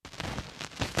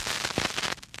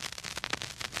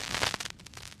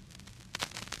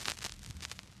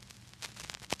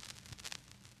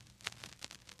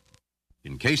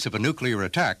case of a nuclear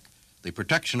attack, the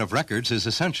protection of records is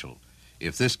essential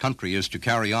if this country is to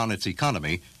carry on its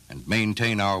economy and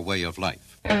maintain our way of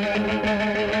life.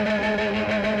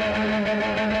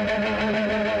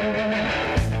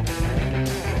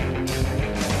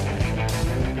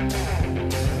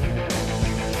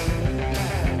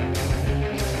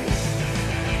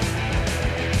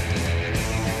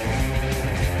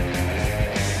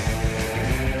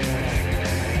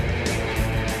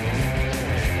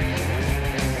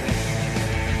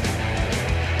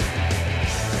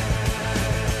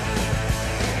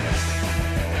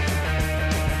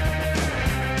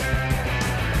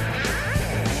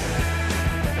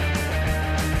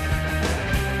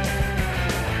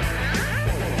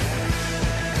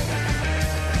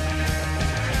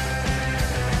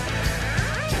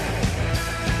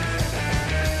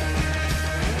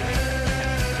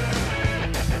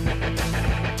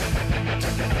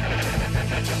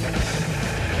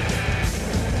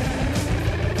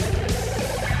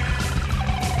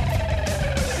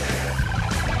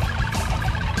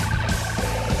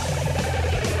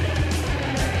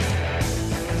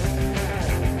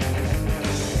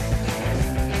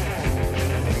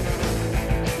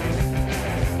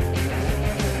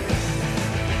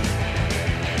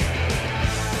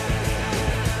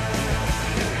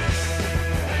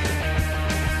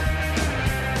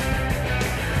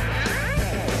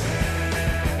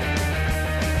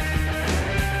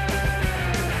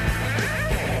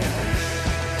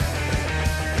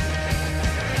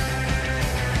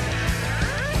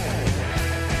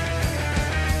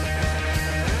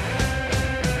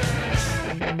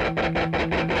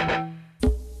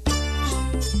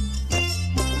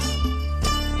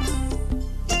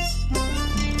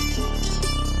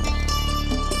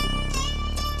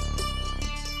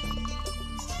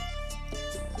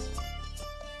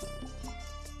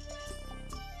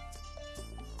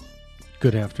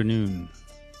 Good afternoon.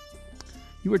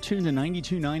 You are tuned to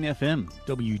 92.9 FM,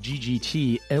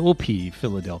 WGGT LP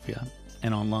Philadelphia,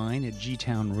 and online at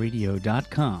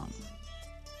gtownradio.com.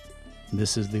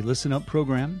 This is the Listen Up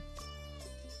program.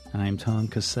 I'm Tom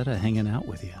Cassetta hanging out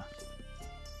with you.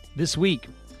 This week,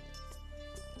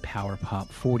 Power Pop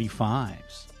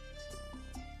 45s.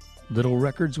 Little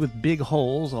records with big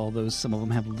holes, although some of them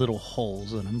have little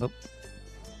holes in them, but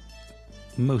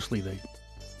mostly the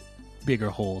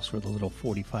bigger holes for the little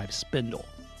 45 spindle.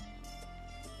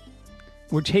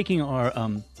 We're taking our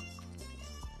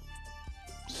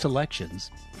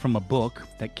selections from a book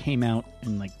that came out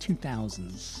in like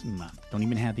 2000s. Don't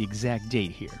even have the exact date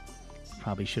here.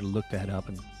 Probably should have looked that up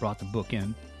and brought the book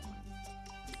in.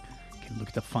 Can look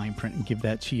at the fine print and give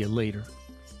that to you later.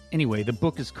 Anyway, the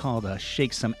book is called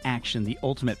Shake Some Action, The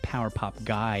Ultimate Power Pop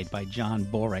Guide by John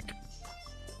Borick.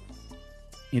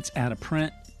 It's out of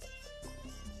print.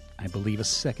 I believe a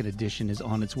second edition is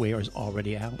on its way or is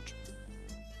already out.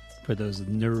 For those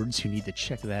nerds who need to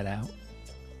check that out.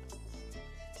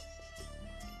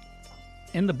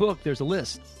 In the book, there's a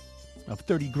list of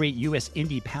 30 great U.S.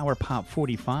 indie power pop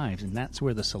 45s, and that's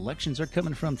where the selections are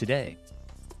coming from today.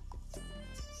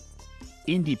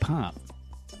 Indie pop.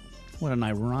 What an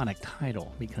ironic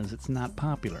title, because it's not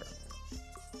popular.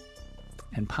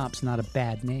 And pop's not a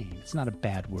bad name. It's not a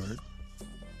bad word.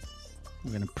 We're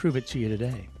going to prove it to you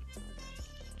today.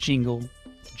 Jingle,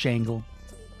 jangle,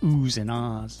 oohs and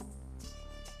ahs.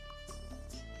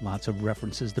 Lots of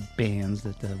references to bands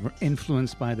that were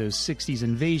influenced by those 60s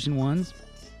Invasion ones.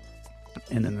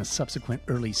 And then the subsequent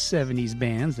early 70s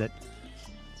bands that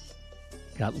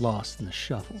got lost in the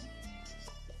shuffle.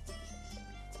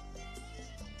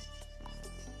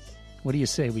 What do you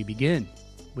say we begin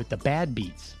with the bad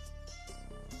beats?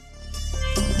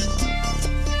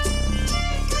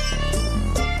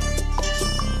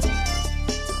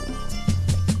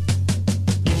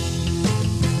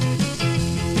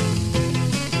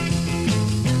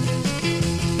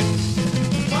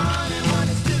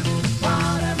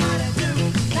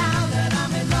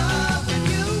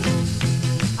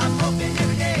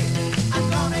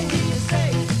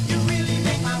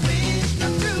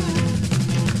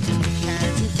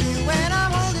 When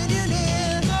I'm holding you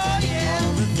near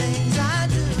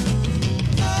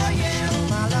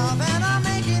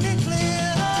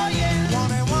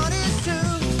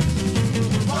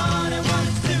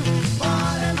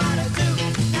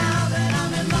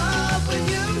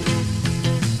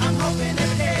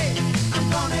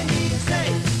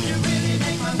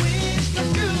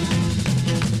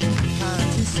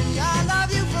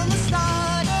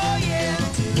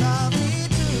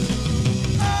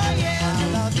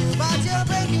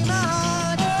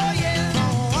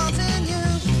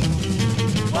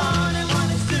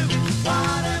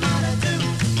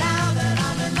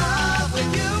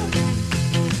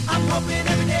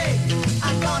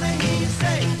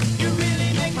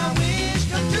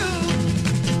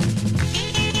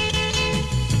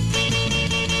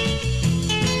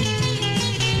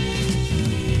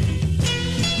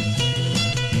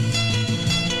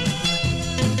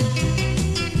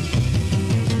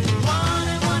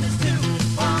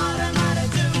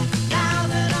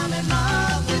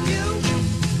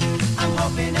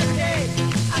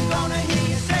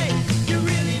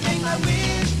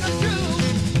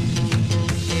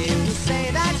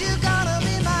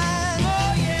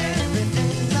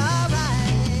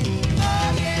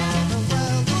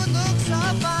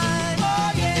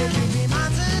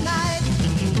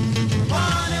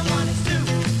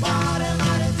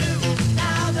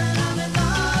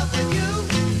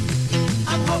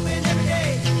That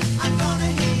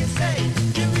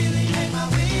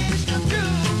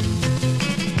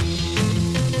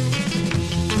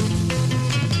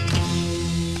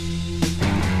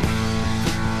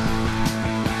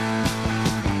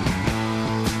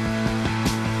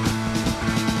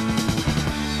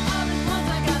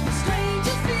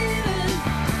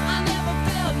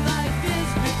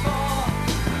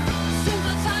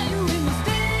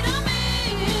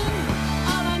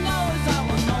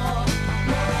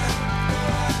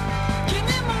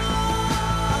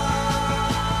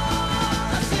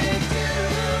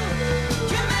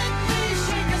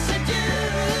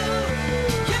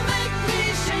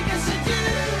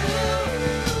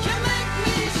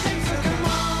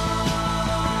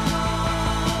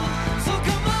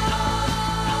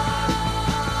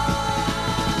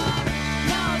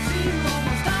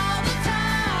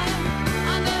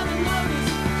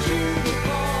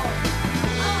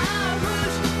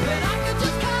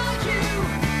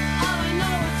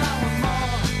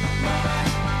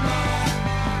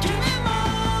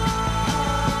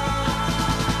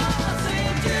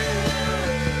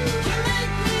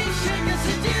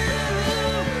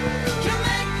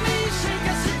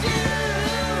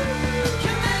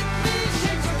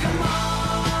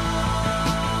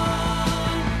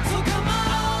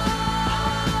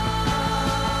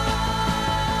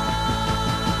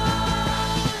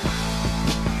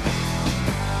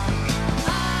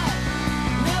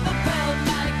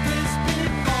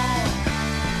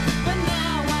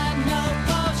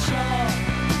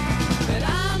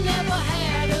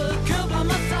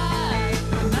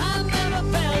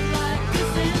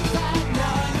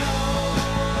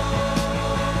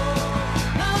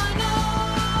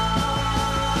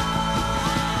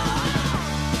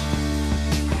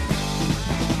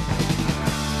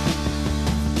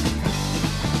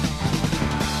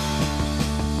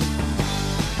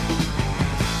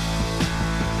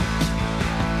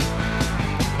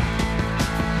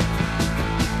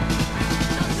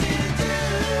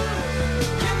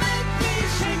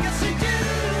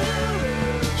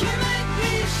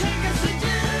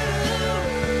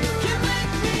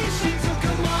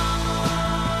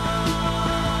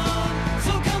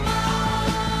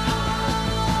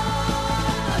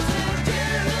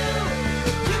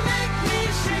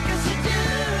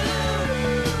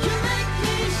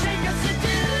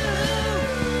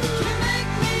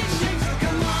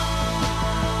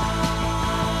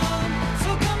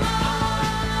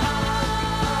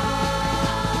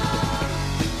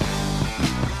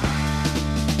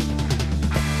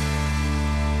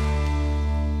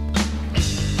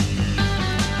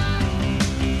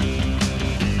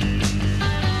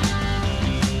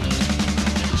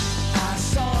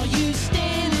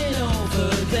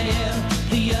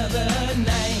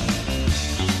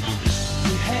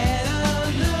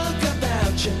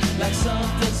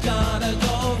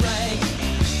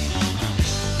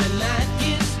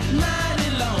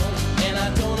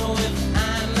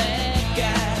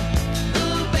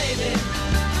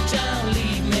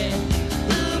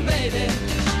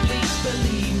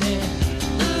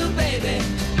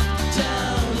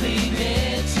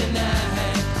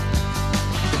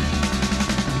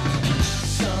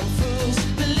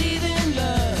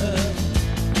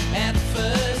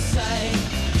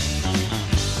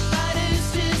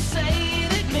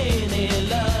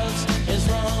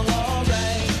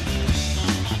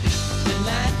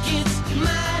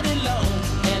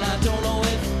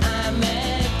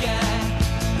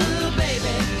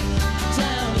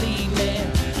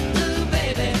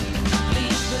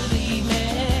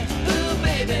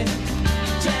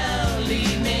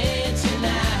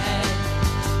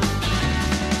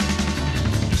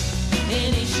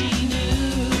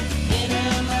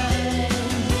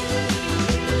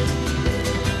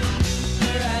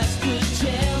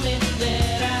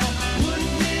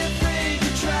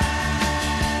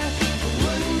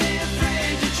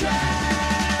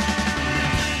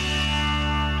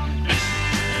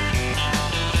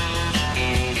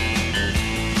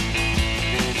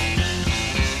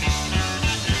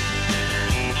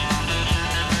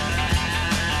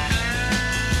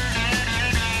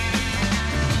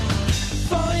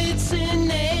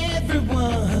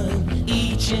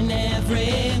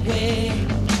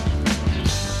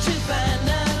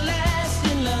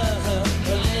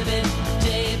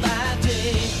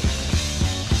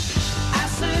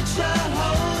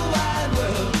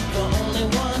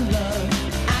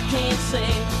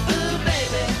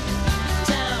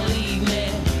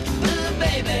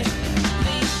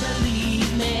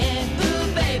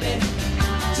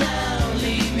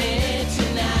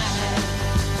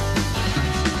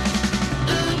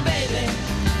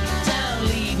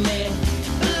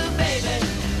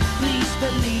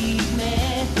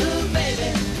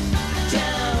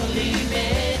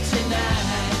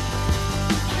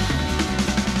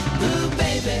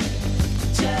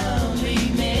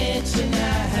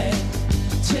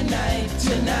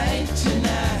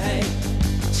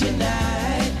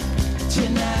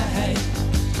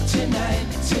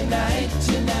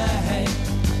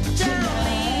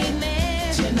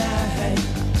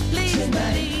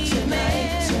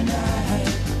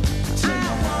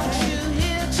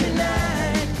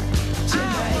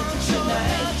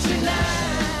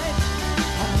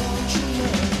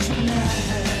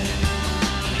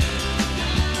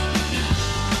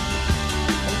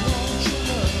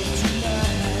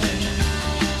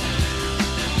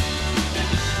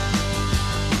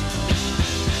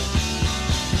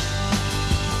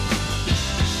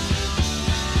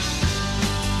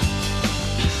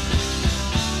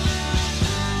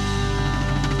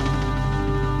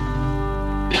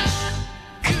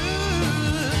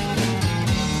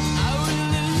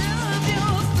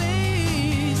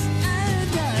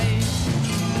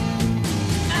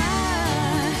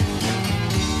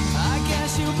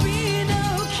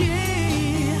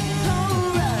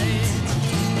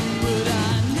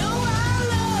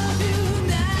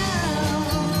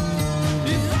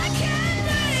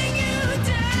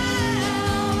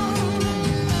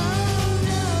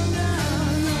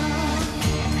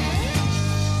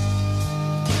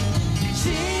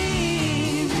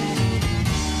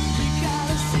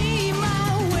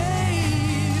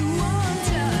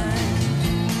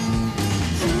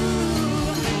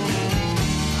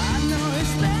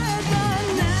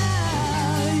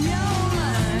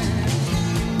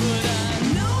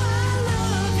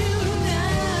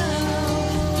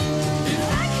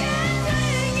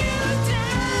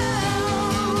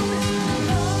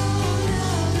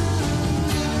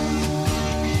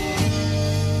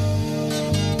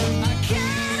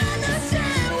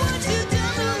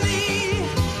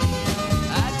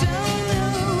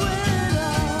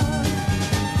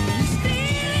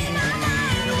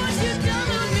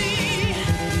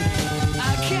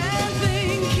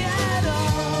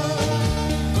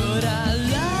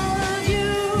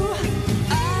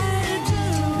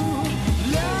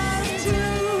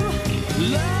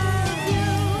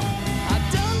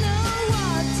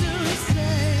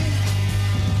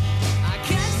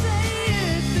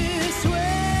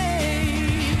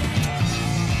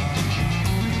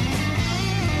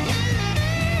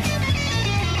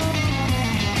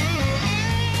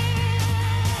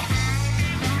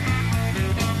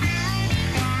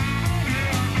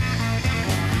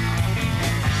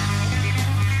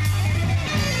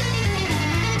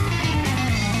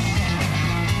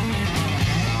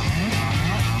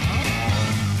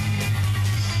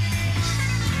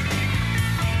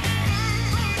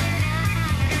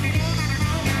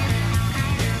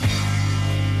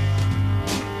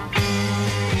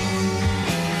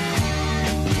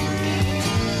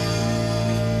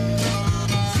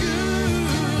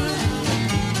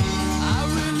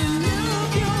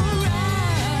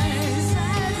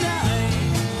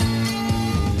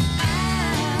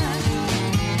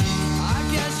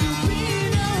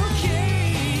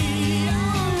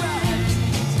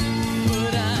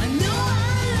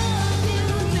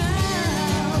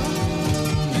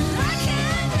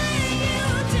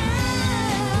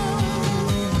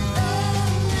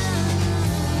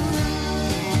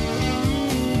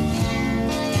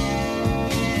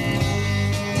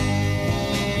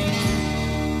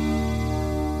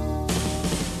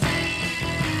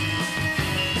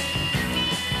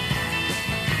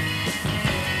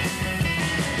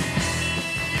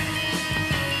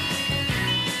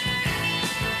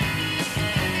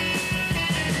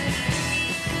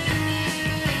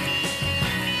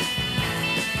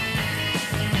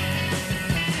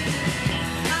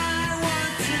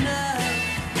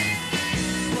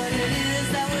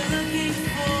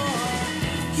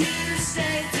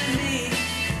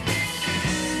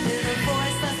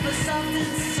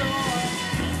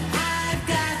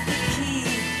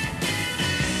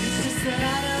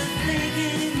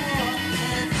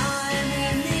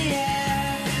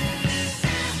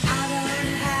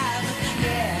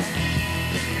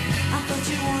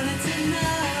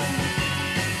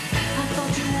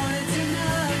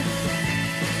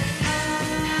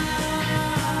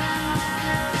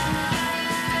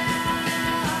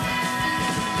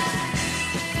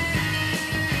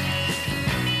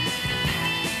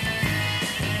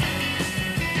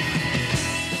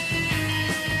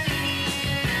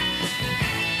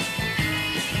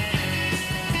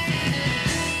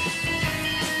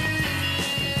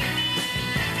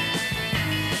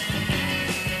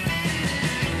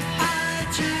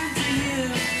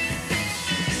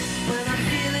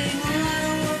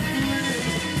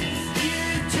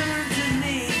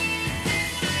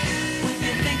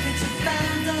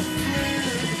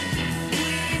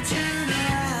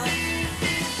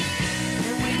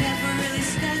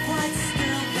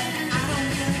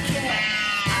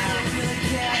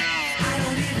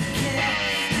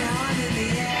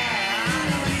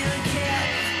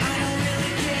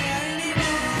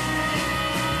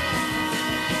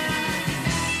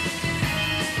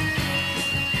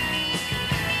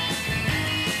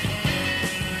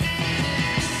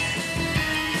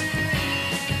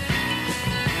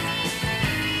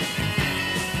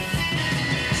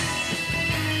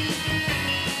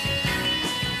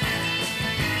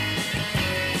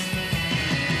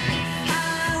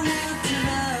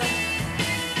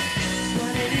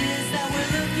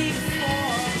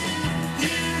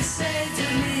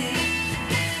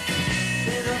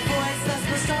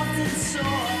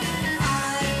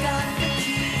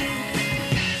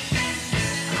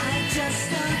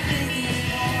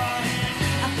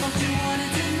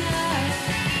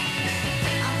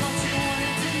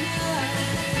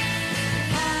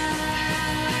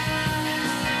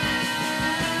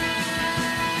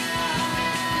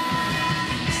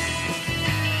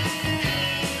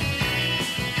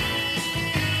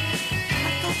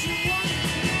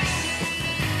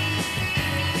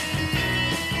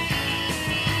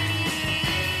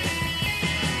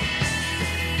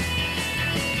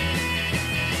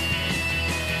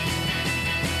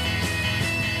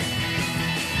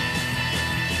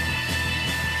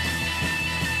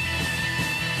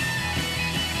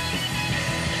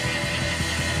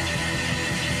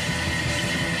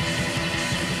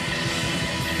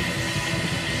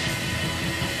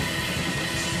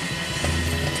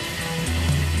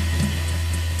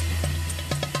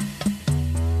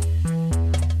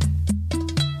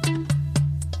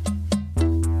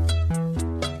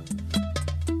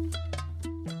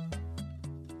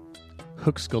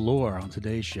Hooks galore on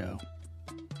today's show.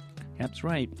 That's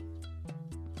right.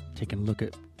 Taking a look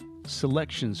at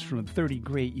selections from 30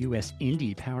 great U.S.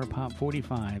 indie power pop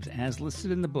 45s as listed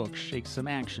in the book Shake Some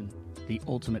Action, The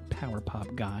Ultimate Power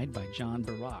Pop Guide by John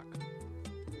Barak.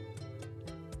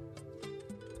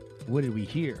 What did we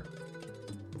hear?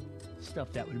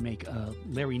 Stuff that would make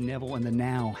Larry Neville and the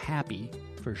Now happy,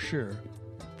 for sure.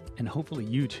 And hopefully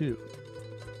you too.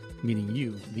 Meaning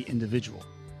you, the individual.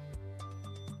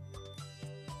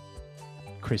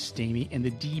 Chris Stamey and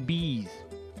the DBs.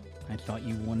 I Thought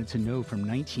You Wanted to Know from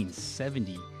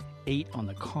 1978 on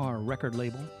the Car record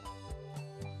label.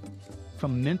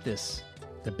 From Memphis,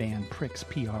 the band Prix,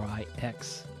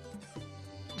 P-R-I-X.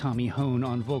 Tommy Hone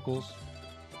on vocals.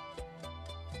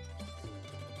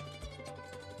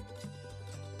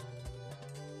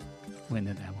 When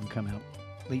did that one come out?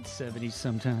 Late 70s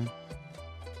sometime.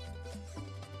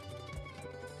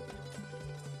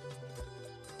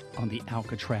 On the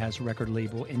Alcatraz record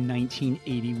label in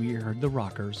 1980, we heard the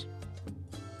Rockers.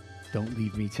 Don't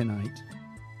Leave Me Tonight.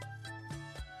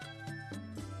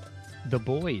 The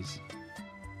Boys.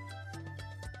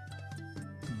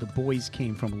 The Boys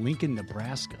came from Lincoln,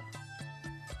 Nebraska.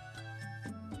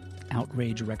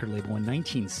 Outrage record label in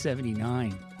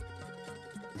 1979.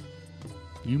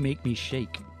 You Make Me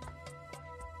Shake.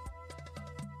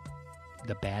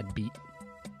 The Bad Beat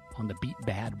on the Beat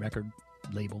Bad record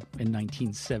label in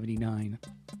 1979.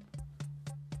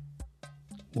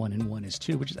 1 and 1 is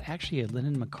 2, which is actually a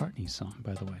Lennon McCartney song,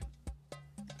 by the way.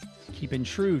 Keeping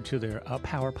true to their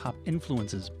power pop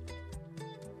influences.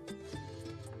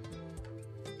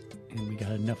 And we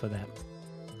got enough of that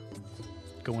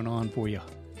going on for you.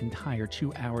 Entire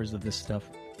 2 hours of this stuff.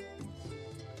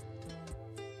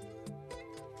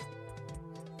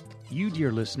 You,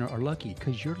 dear listener, are lucky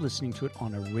because you're listening to it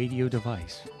on a radio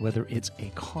device, whether it's a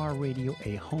car radio,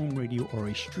 a home radio, or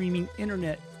a streaming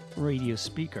internet radio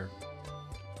speaker.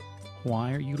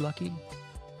 Why are you lucky?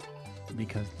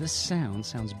 Because this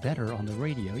sounds better on the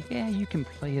radio. Yeah, you can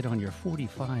play it on your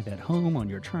 45 at home on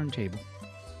your turntable.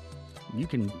 You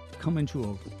can come into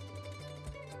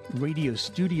a radio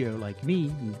studio like me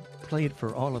and play it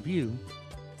for all of you,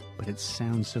 but it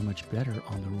sounds so much better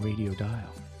on the radio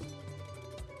dial.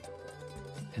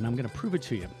 And I'm going to prove it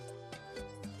to you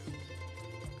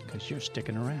because you're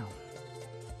sticking around.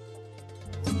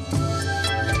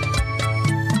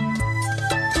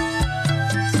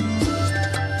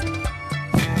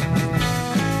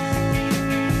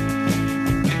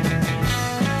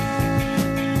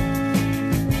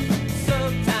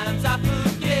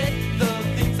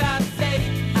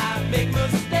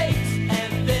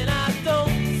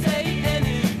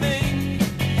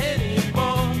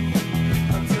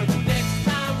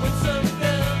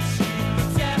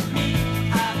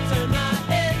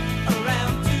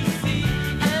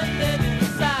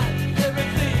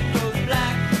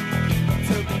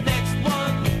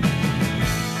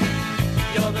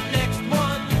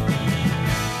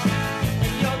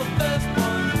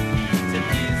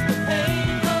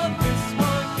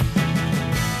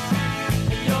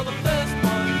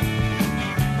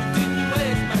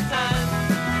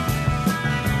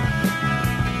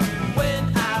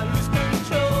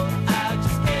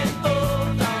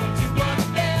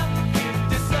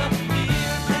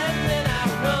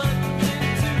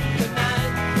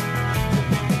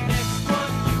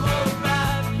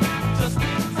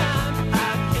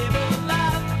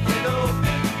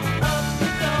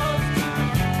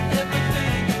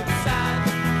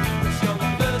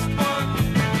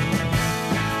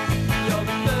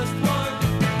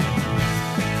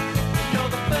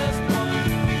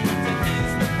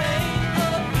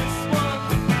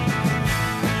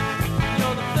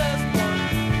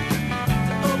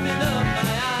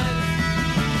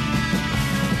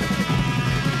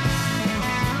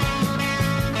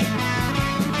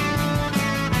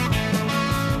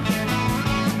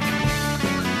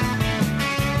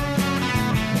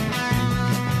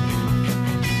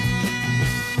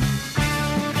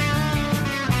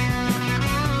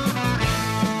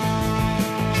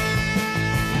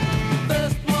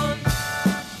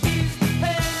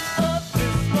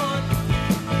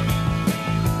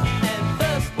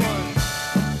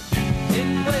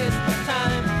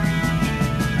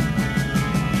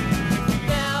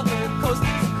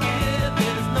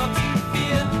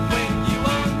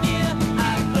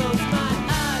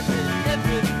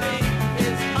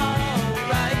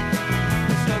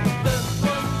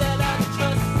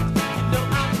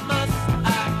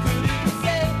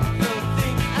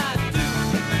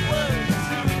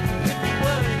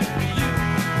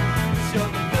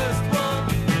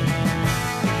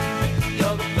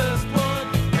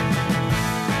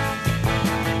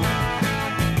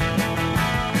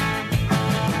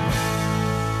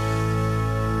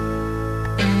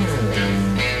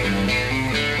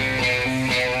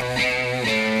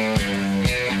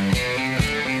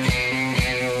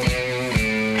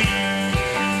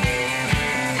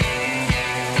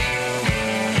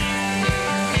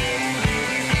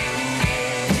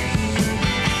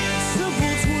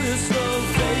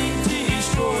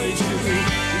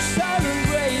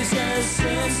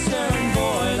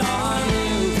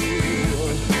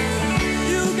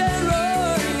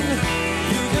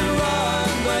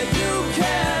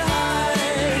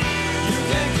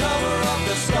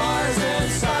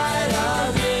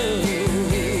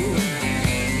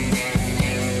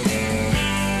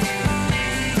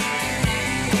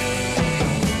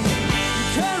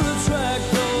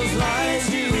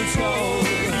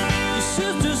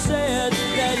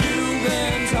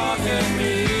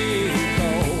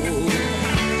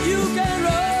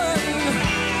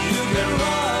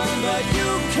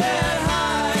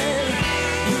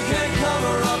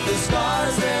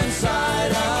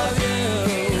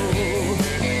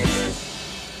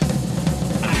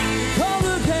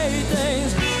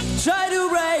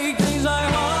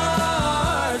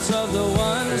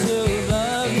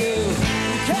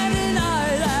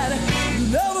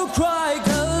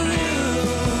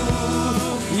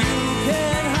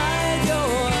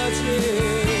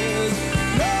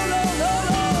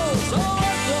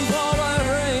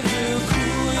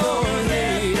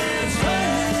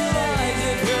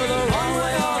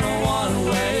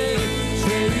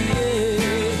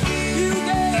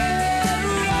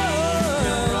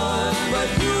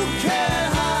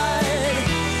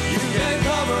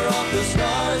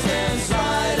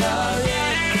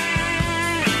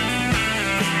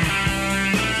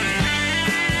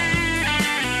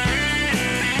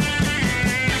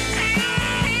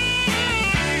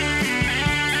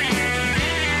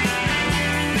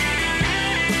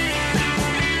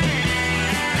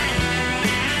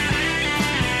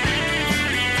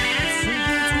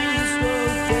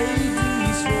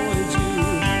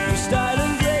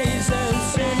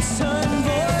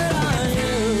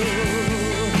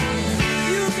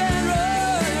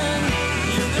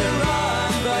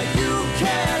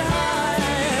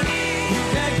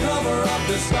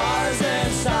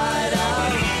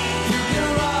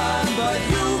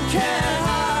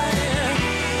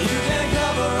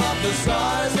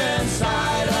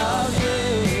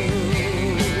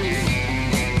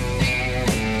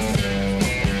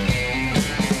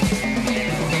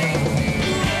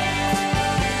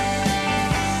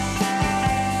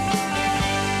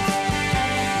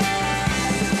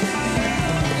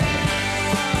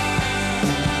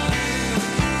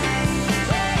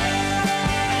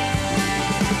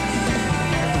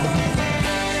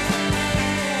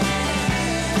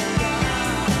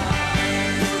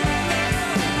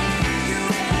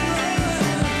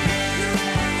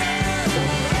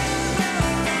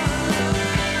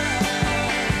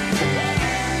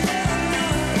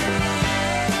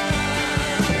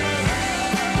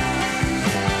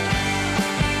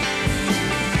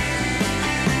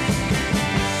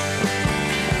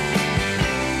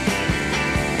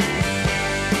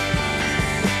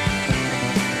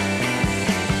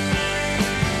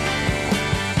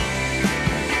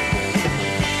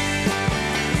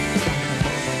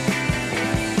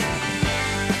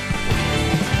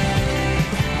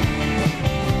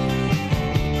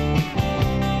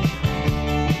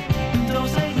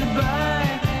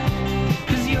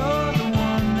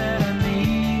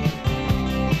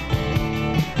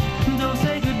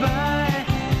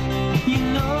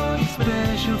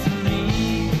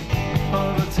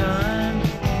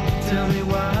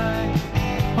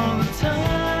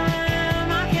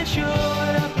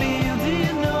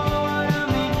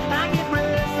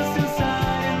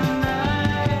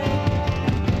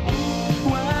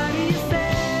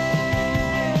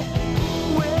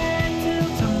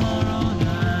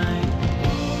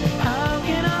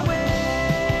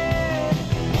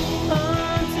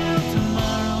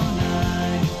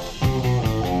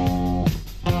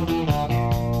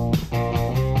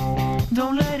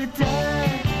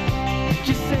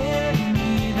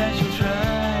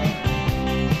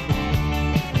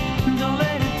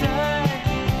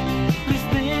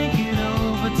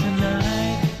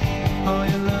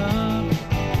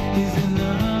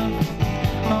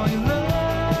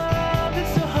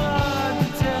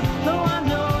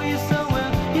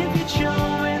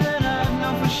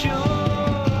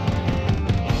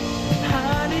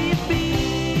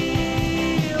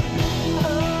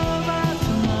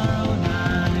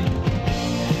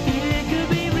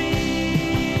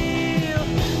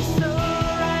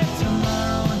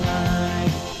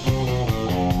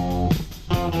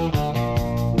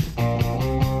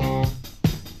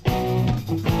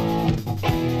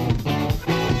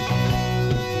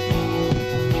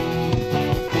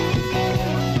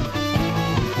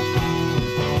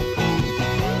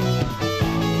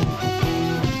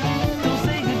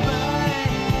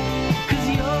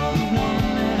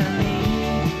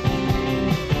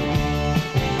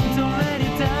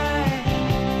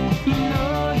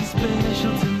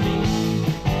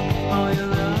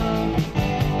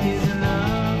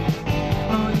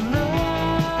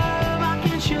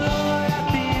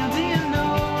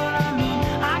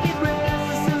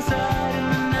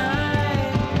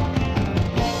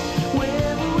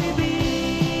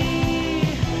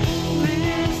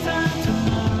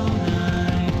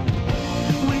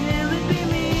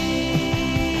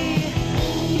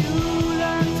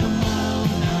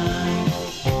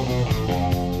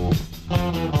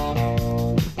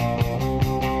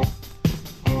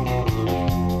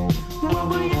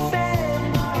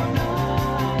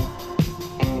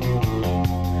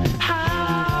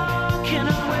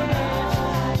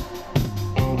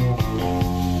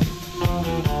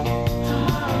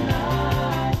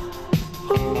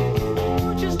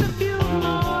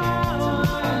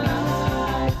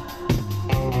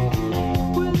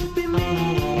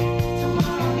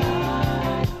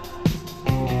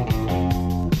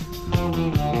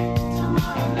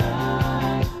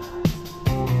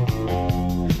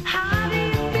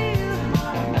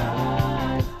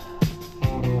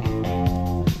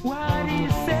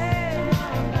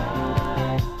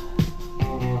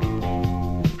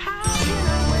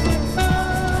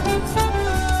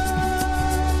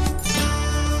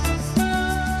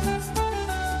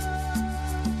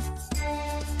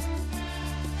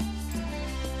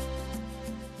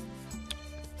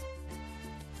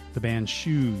 the band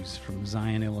Shoes from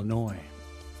Zion, Illinois.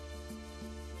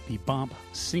 The Bop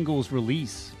singles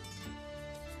release.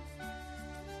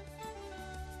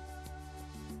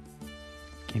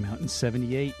 Came out in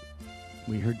 78.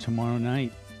 We heard Tomorrow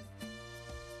Night.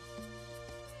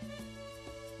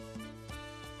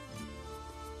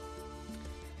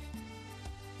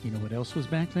 You know what else was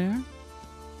back there?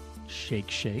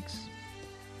 Shake Shakes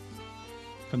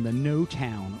from the No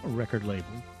Town record label.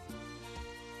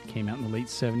 Came out in the late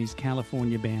 70s,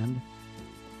 California band.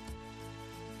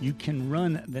 You Can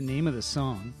Run, the name of the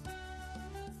song.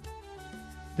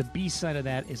 The B-side of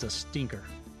that is a stinker.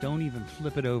 Don't even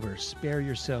flip it over. Spare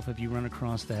yourself if you run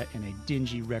across that in a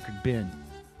dingy record bin.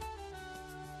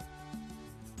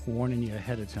 Warning you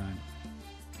ahead of time.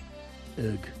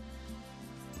 Ugh.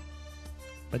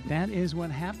 But that is what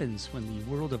happens when the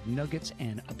world of nuggets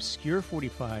and obscure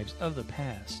 45s of the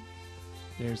past.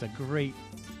 There's a great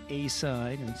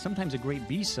A-side and sometimes a great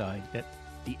B-side that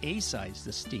the A-side's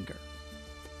the stinker.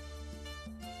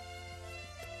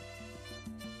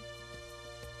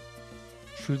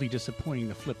 Truly disappointing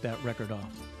to flip that record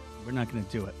off. We're not going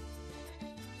to do it.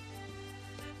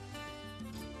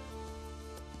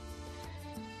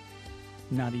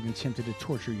 Not even tempted to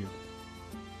torture you.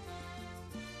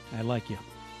 I like you.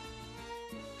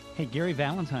 Hey, Gary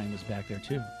Valentine was back there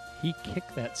too. He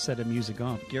kicked that set of music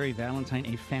off. Gary Valentine,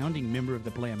 a founding member of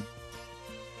the band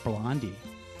Blondie.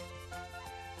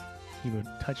 He was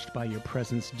Touched by Your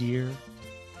Presence, Dear.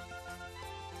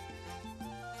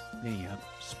 Then he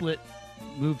split,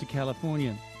 moved to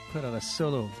California, put out a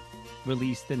solo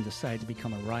release, then decided to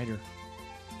become a writer.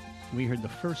 We heard the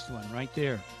first one right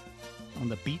there on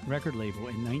the Beat record label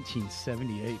in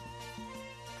 1978.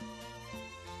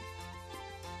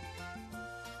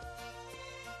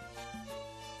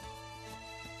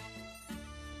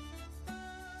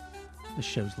 The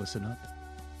show's Listen Up.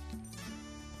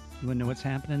 You want to know what's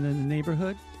happening in the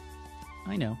neighborhood?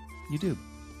 I know, you do.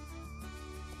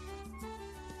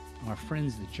 Our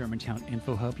friends at Germantown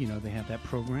Info Hub, you know, they have that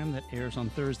program that airs on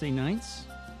Thursday nights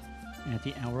at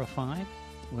the hour of 5.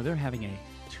 Well, they're having a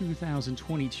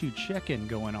 2022 check-in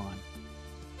going on.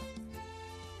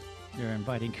 They're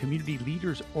inviting community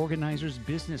leaders, organizers,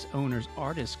 business owners,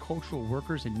 artists, cultural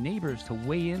workers, and neighbors to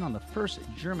weigh in on the first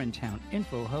Germantown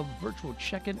Info Hub virtual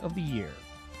check-in of the year.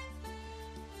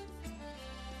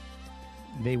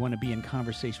 They want to be in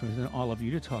conversation with all of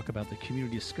you to talk about the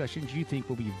community discussions you think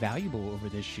will be valuable over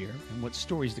this year and what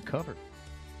stories to cover,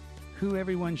 who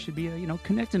everyone should be,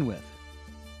 connecting with,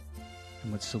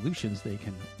 and what solutions they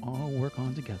can all work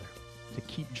on together to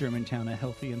keep Germantown a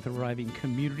healthy and thriving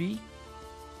community.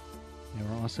 They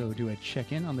will also do a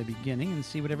check-in on the beginning and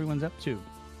see what everyone's up to,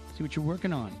 see what you're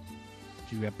working on.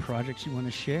 Do you have projects you want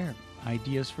to share,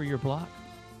 ideas for your block?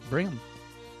 Bring them.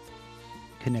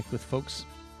 Connect with folks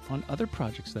on other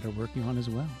projects that are working on as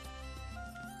well.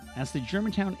 That's the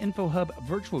Germantown Info Hub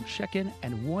virtual check-in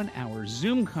and 1-hour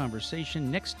Zoom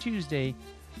conversation next Tuesday,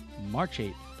 March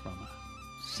 8th from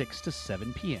 6 to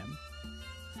 7 p.m.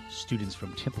 Students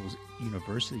from Temple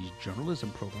University's journalism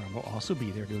program will also be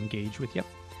there to engage with you.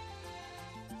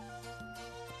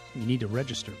 You need to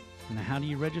register. And how do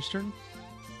you register?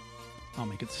 I'll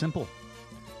make it simple.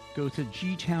 Go to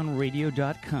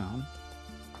gtownradio.com,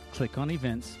 click on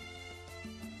events,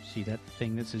 see that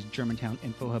thing that says Germantown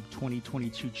Info Hub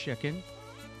 2022 check-in.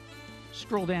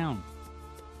 Scroll down.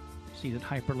 See that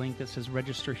hyperlink that says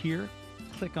register here?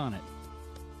 Click on it.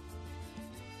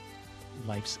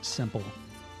 Life's simple.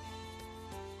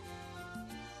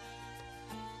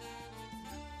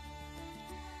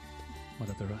 What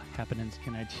other happenings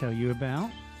can I tell you about?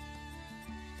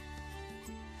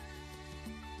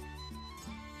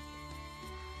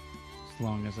 As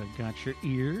long as I've got your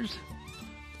ears.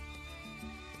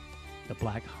 The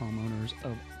Black Homeowners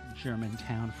of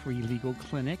Germantown Free Legal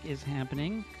Clinic is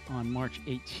happening on March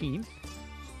 18th.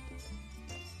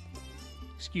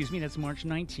 Excuse me, that's March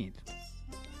 19th.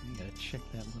 I gotta check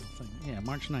that little thing. Yeah,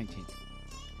 March 19th.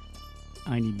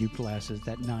 I need new glasses.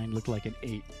 That 9 looked like an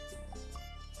 8.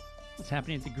 It's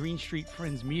happening at the Green Street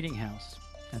Friends Meeting House.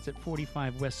 That's at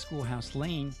 45 West Schoolhouse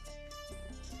Lane.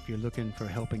 If you're looking for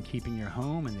help in keeping your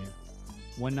home in the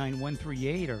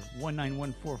 19138 or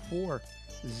 19144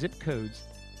 zip codes,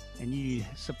 and you need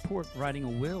support writing a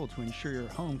will to ensure your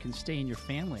home can stay in your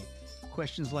family,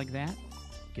 questions like that,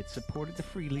 get support at the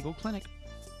Free Legal Clinic.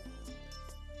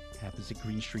 Happens at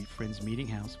Green Street Friends Meeting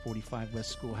House, 45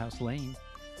 West Schoolhouse Lane,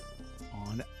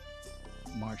 on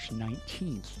March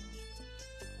 19th.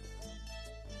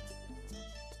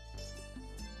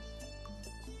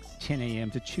 (10 a.m.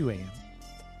 to 2 a.m.)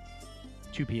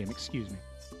 2 p.m., excuse me.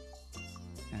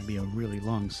 That'll be a really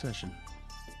long session.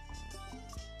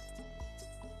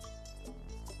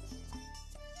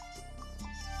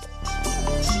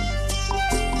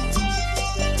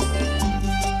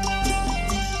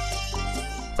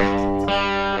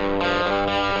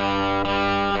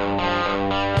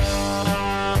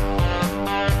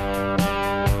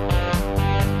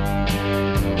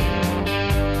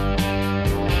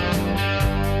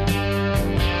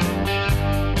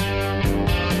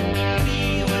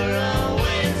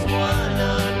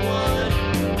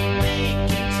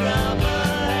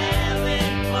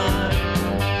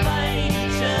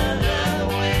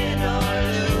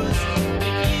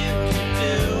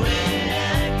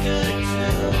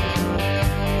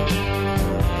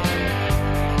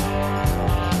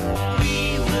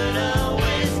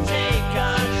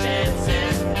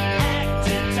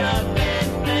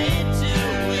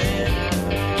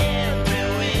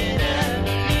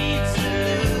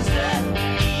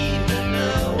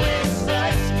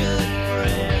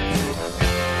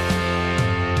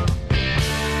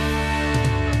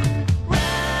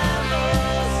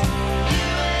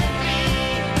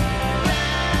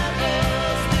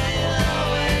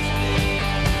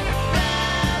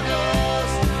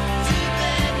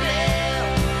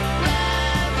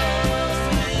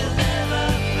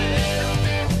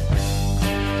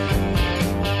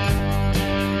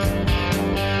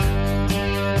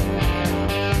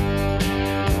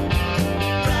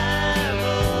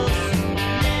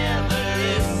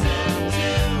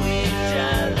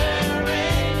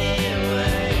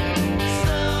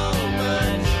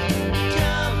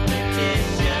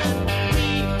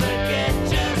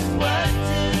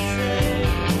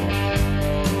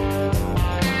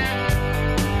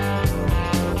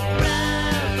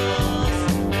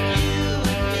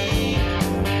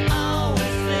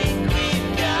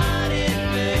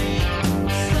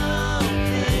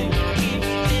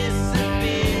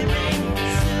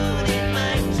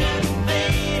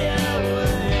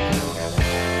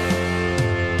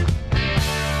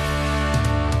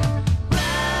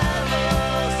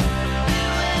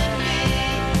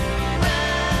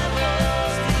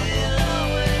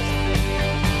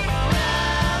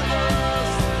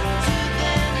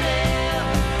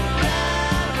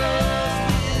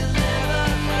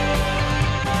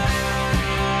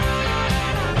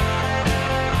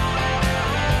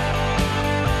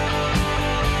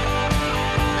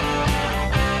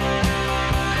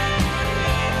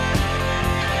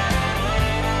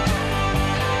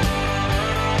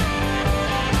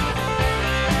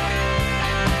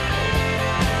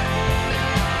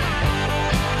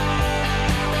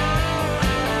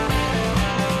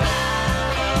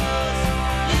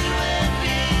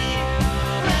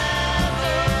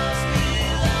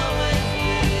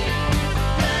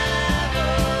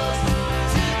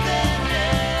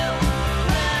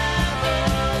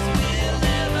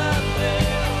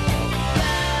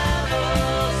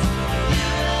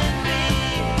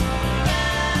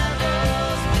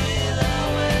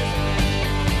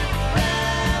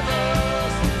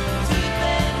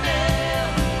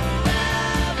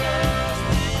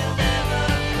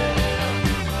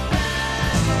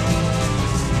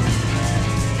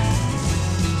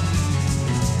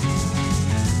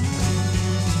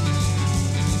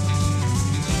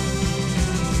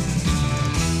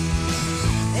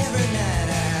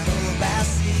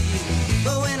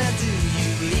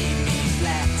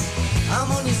 I'm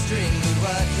on your string, but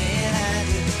what can I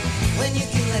do when you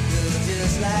can let go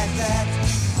just like that?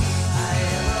 I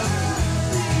am a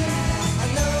fool. I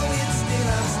know it's still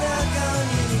I'm stuck on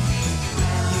you.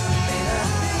 You may not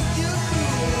think you're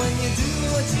cool when you do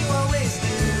what you always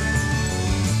do.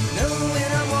 Know when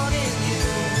I'm wanting you.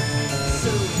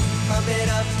 So pump it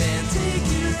up and take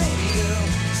your aim, girl.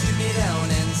 Shoot me down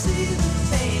and see the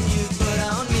pain you put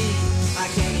on me. I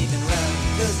can't even run,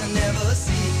 'cause I never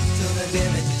see till the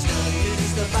damage is done. You're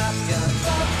just a pop gun,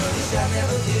 the shot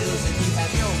never kills, and you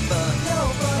have your fun,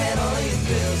 and all of your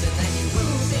thrills, and then you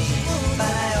lose me.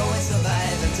 But I always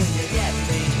survive until you get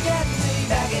me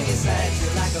back in your sights.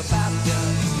 You're like a pop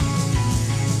gun.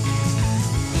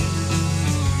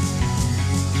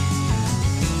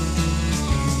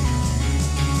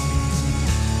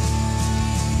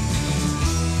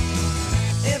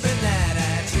 Every night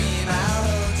I dream I'll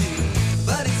hold you,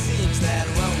 but it seems that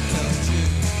won't come true.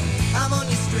 I'm on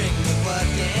your string, but what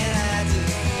can I do?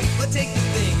 But take the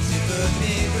things you put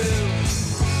me through.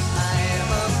 I am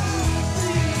a fool.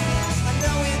 I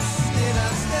know it's still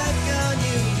I'm stuck on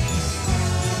you.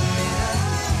 And I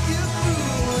think you're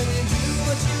cruel when you do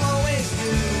what you always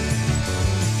do.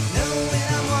 Know when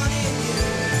I'm wanting you.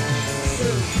 So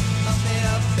pump it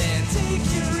up and take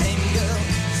your aim, girl.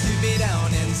 Shoot me down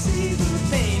and see the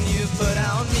pain you put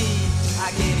on me.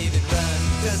 I can't even run,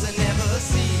 'cause I never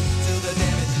see till the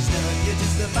damage is done. You're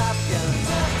just a pop gun.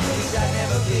 Your shot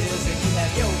never kills, and you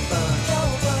have your fun,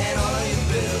 and all of your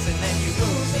thrills, and then you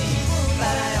lose me.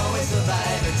 But I always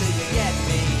survive until you get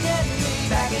me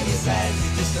back in your sights.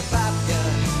 You're just a pop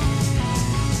gun.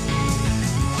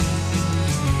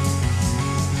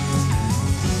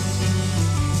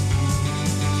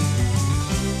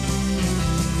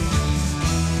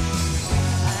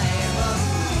 I am a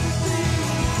fool.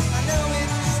 I know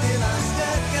it's still I'm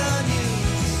stuck on you.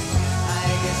 I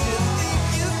guess you think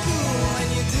you're cool when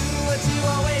you do what you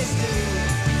always do.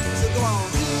 So go on,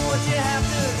 do what you have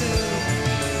to do.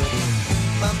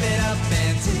 Bump it up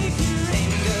and take your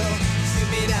aim, girl. Shoot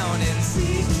me down and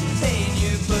see the pain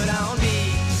you put on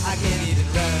me. I can't even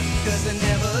run, 'cause I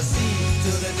never see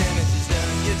till the damage is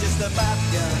done. You're just a pop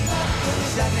gun. Your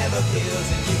shot never kills,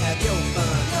 and you have your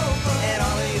fun, and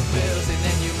all of your thrills, and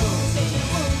then you move me.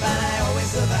 But I always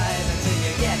survive until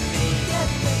you get me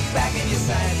back in your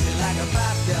sights. You're like a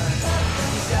pop gun.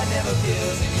 Your shot never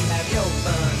kills, and you have your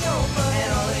fun,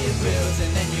 and all of your thrills,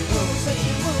 and then you move me.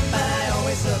 But I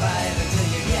always survive until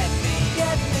you get me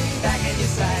back in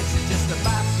your sights. You're just a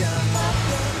pop gun, pop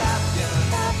gun, pop gun,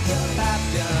 pop gun, pop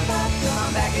gun.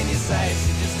 I'm back in your sights.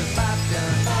 You're just a pop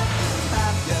gun, pop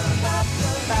gun, pop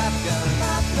gun, pop gun,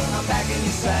 pop gun. I'm back in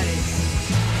your sights.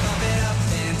 Pump it up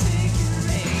and take your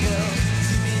aim, girl.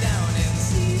 Shoot me down and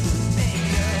see the pain,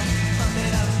 girl. Pump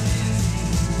it up and take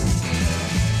your aim, girl.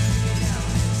 Shoot me down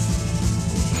and see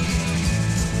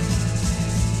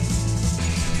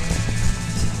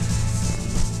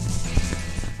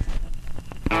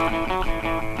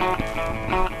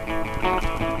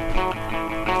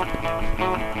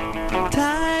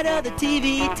Tired of the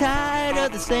TV, tired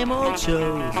of the same old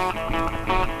shows.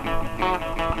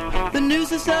 The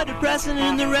news is so depressing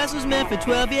and the rest was meant for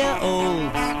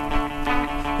 12-year-olds.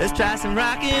 Let's try some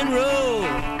rock and roll.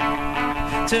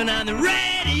 Turn on the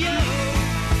radio.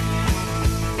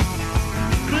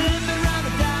 Flip around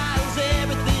the dials,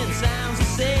 everything sounds the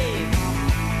same.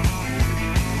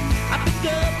 I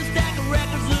pick up a stack of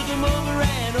records, look them over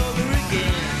and over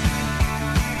again.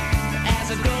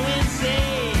 As I go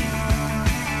insane,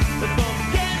 the phone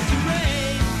begins to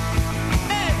ring.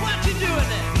 Hey, what you doing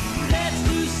there? Let's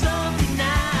do some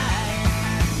tonight.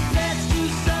 Let's do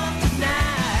some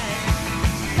tonight.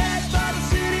 Let's for the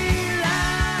city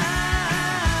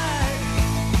light.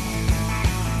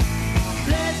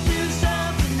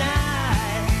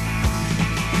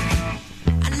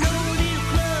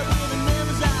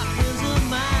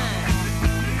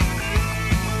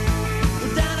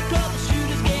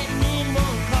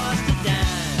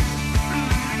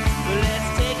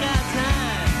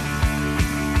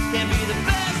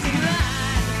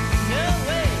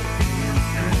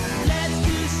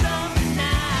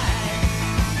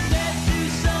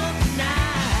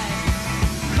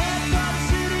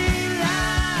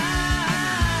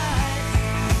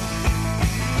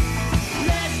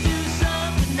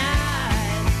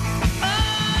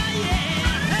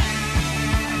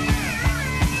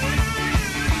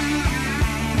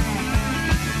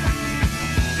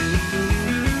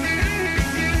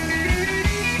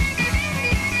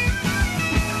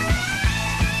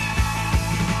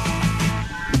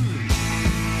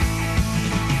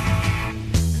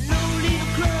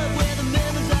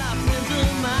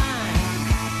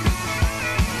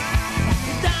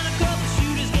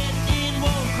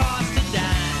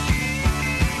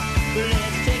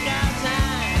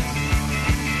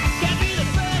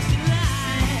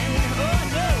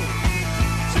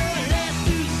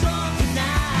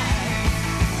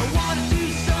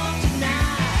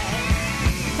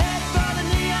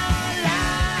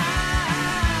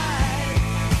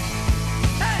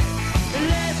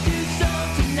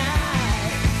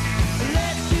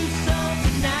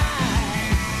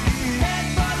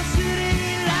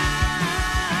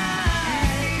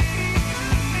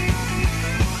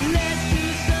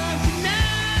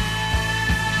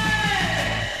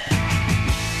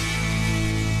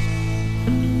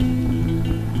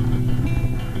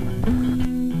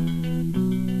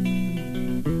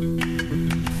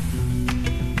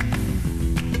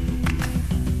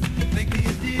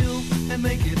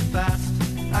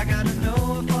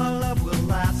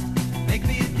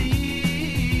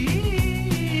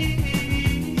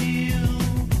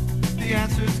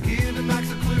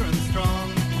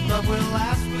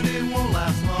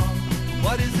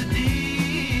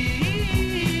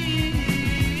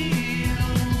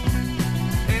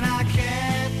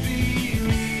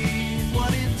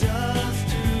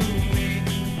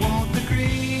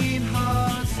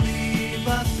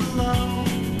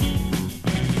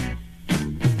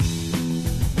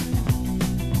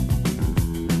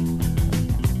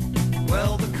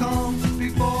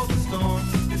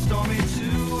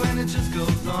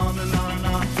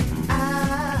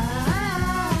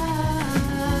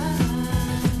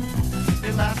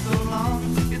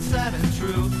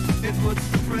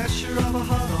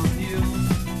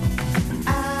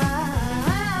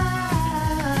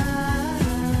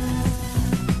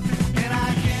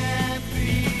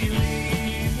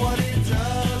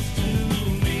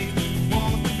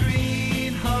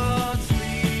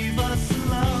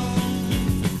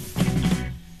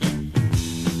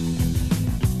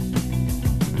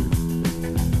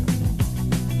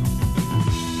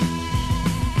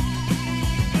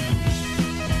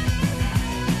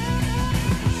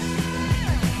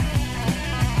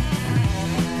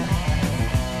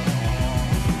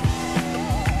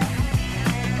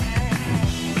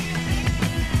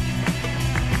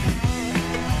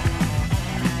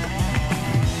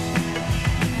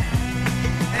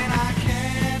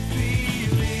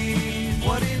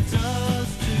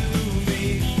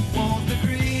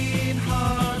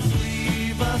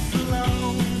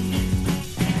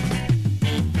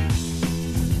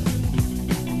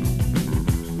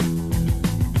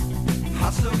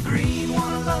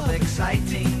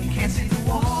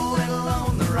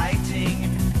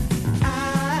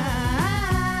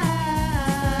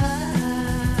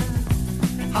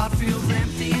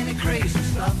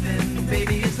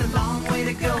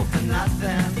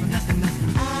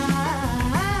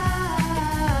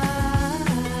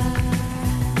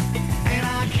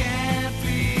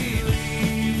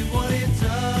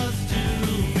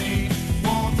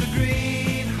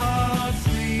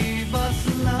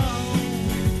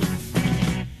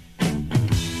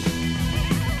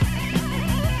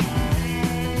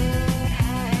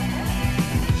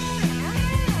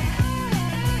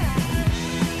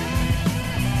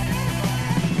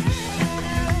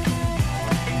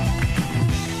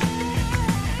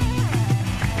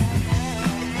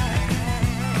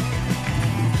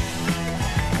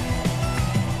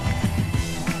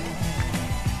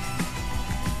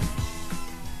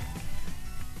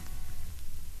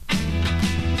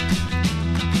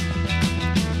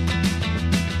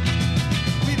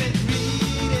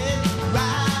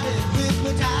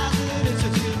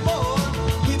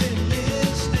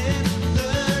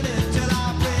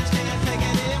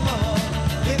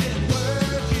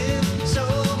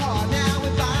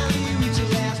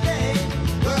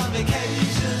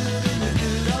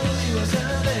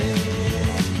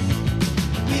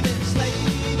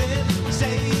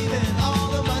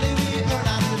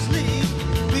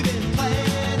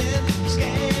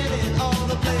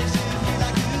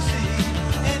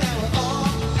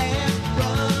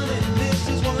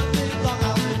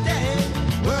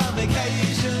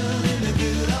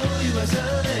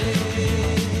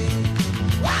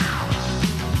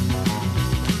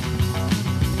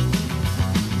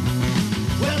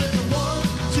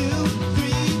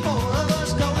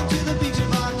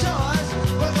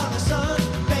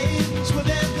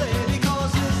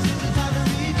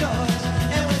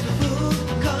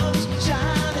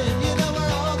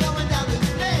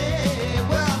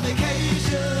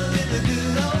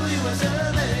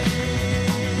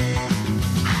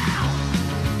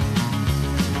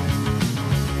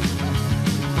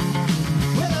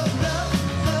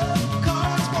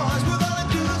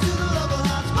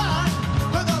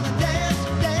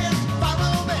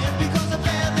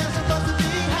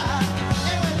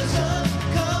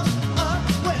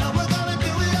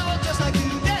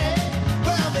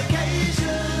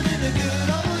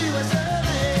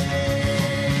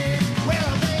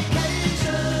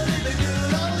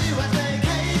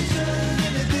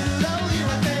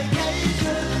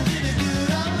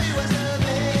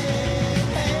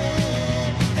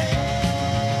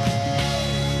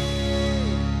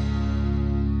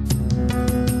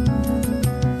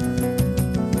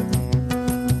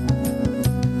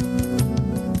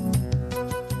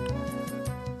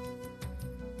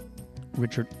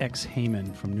 Richard X.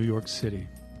 Heyman from New York City.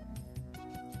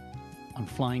 On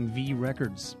Flying V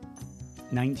Records,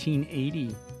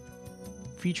 1980,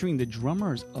 featuring the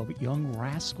drummers of Young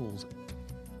Rascals,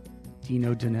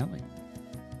 Dino Danelli.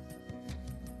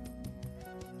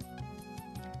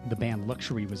 The band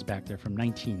Luxury was back there from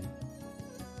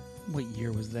what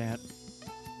year was that?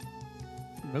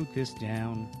 Wrote this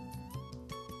down.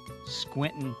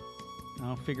 Squinting.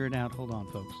 I'll figure it out. Hold on,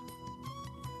 folks.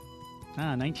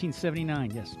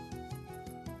 1979, yes.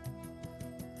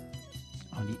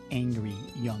 On the Angry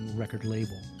Young record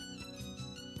label.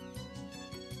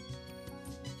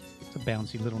 It's a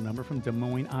bouncy little number from Des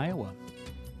Moines, Iowa.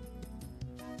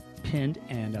 Penned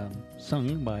and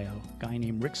sung by a guy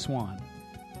named Rick Swan.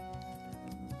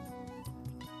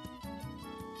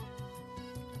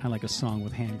 I like a song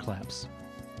with hand claps.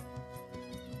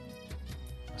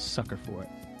 A sucker for it.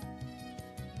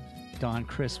 Don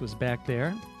Criss was back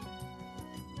there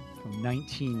from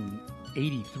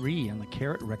 1983 on the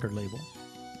Carrot record label.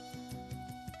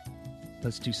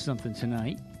 Let's Do Something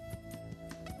Tonight.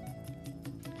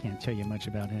 Can't tell you much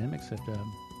about him except he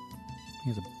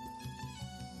has a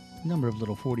number of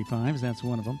little 45s. That's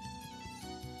one of them.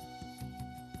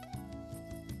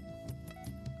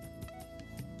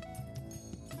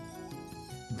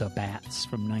 The Bats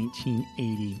from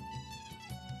 1980.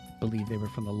 Believe they were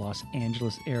from the Los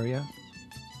Angeles area.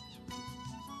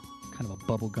 Kind of a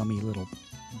bubblegummy little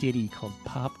ditty called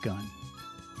Pop Gun.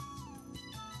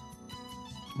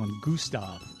 On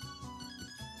Gustav.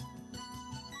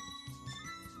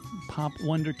 Pop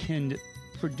wonderkind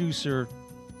producer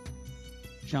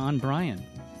John Bryan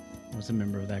was a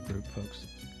member of that group, folks.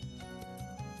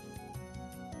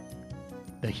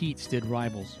 The Heats did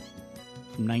Rivals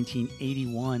from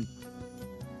 1981.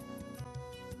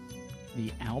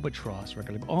 The Albatross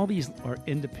record label. All these are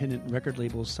independent record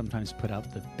labels, sometimes put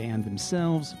out the band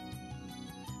themselves.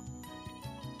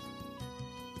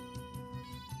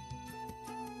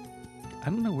 I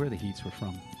don't know where the Heats were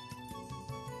from.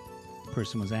 The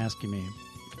person was asking me,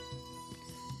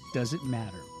 does it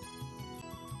matter?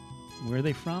 Where are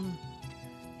they from?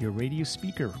 Your radio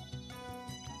speaker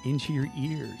into your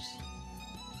ears,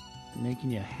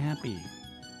 making you happy,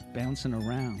 bouncing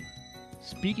around.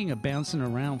 Speaking of bouncing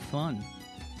around fun,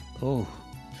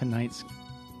 tonight's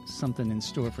something in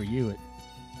store for you at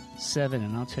 7,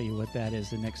 and I'll tell you what that is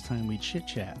the next time we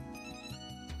chit-chat.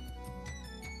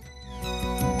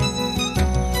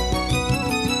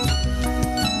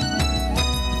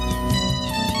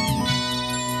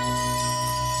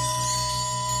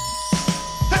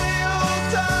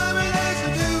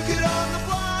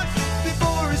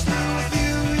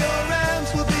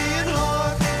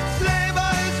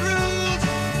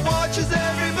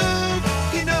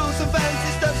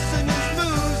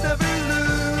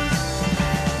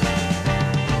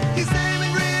 He's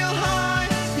aiming real high,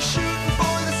 he's shooting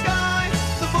for the sky.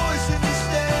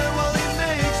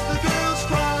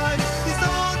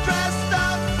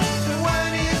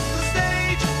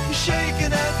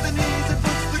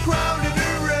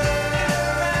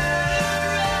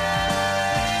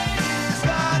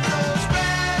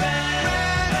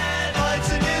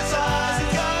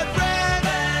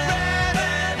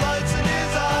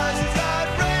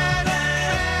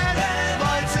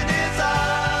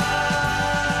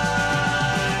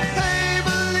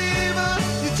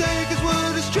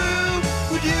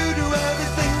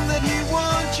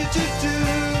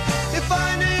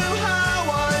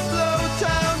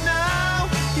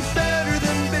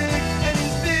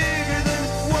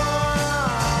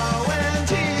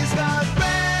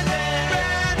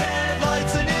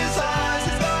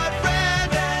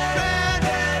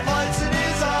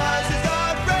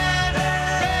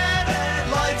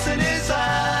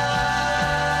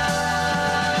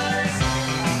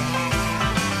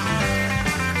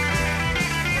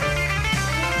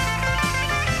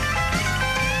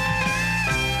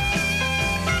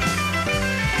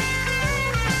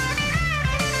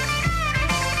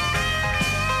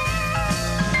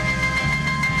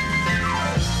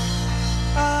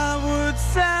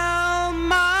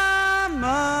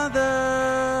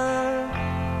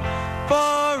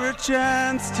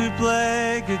 chance to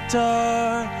play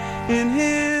guitar in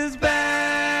his band.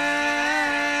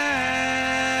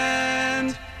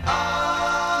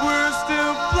 We're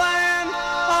still playing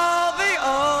all the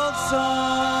old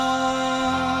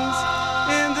songs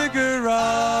in the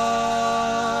garage,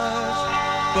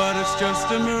 but it's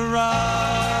just a mirage.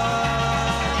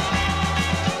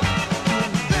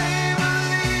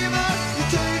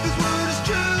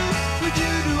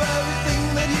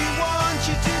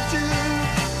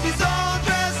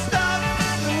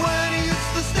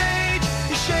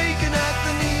 Shaking at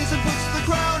the knees and puts the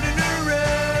ground in a red.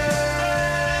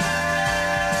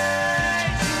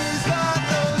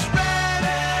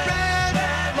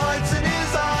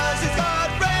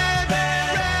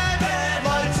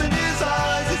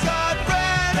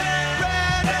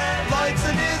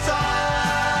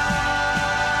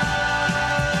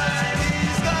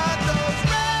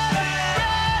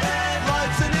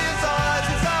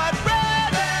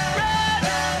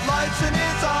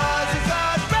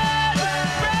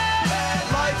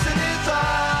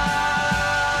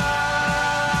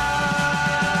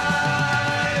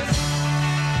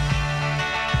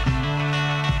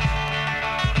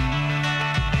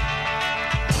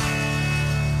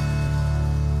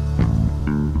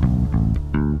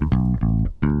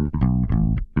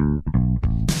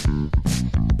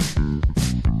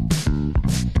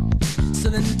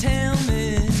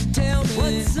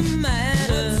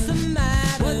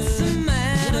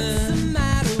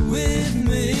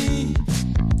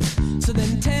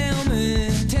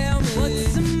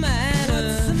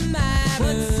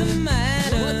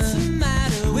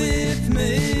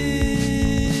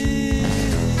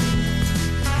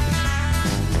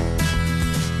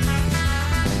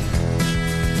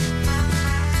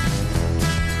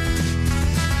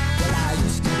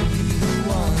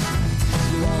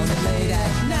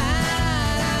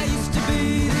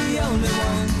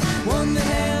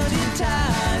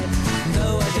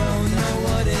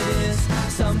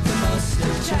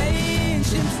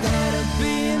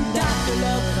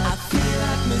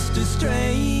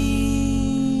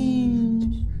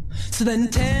 So then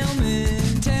tell me,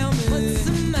 what's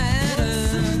the matter?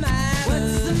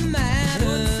 What's the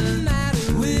matter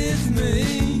with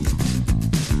me?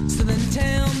 So then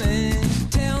tell me,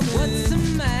 what's the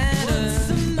matter?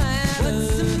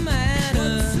 What's the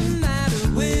matter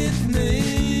with me?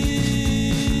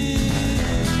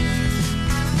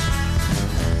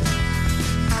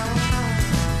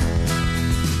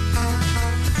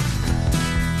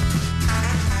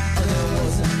 Oh, there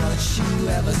wasn't much you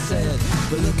ever said,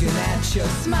 but looking at your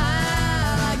smile,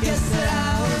 I guess that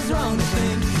I was wrong to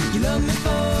think you loved me for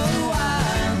a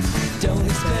while. Don't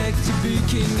expect to be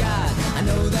King God, I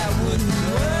know that wouldn't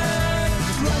work.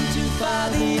 Just run too far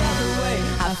the other way,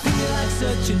 I feel like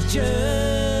such a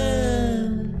jerk.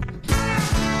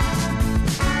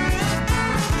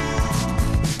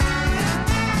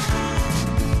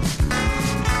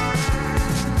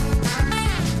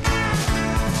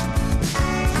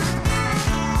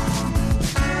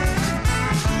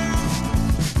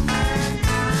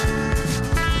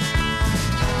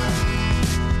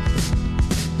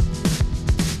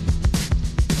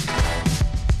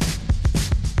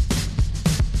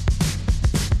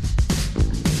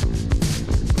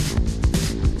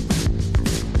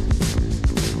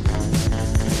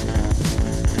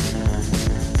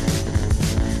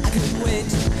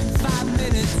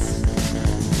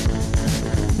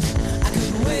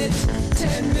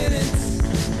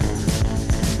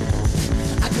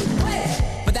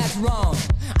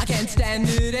 Stand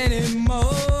it anymore.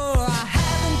 I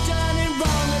haven't done it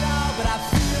wrong at all, but I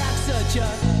feel like such a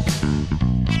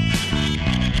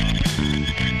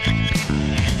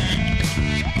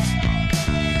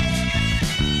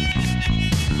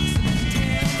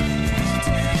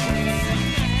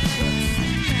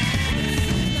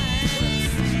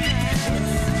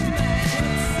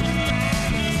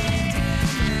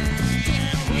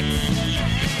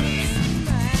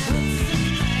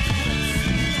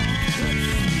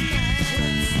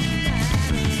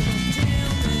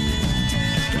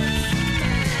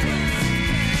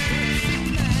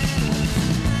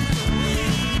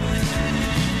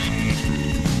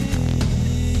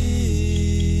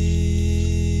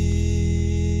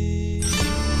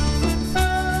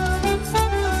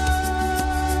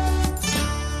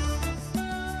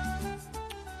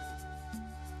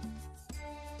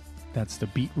That's the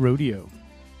Beat Rodeo.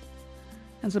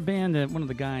 That's a band that one of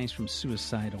the guys from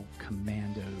Suicide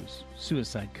Commandos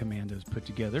put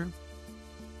together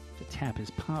to tap his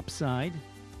pop side.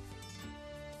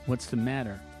 What's the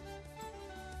matter?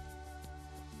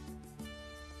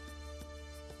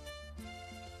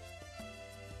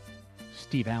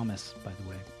 Steve Almus, by the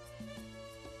way.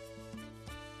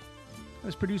 It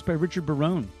was produced by Richard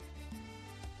Barone.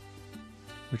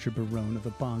 Richard Barone of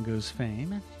the Bongos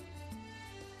fame.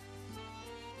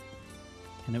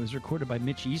 And it was recorded by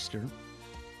Mitch Easter.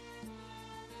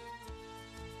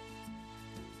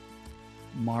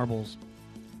 Marbles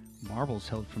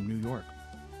held from New York.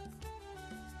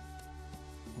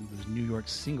 One of those New York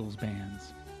singles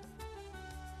bands.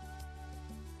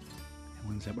 And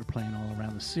ones that were playing all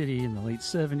around the city in the late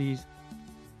 70s.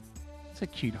 It's a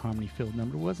cute harmony-filled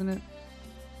number, wasn't it?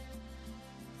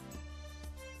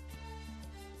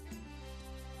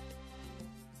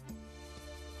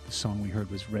 The song we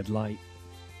heard was Red Light.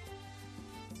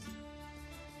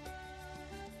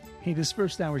 Hey, this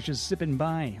first hour's just zipping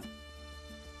by.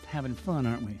 Having fun,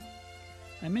 aren't we?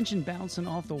 I mentioned bouncing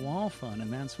off the wall fun,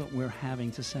 and that's what we're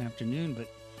having this afternoon,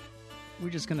 but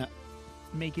we're just going to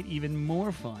make it even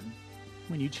more fun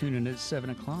when you tune in at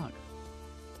 7 o'clock.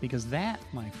 Because that,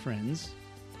 my friends,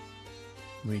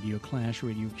 Radio Clash,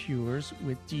 Radio Cures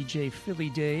with DJ Philly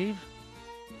Dave.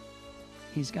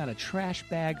 He's got a trash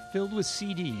bag filled with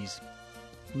CDs,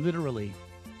 literally,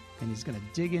 and he's going to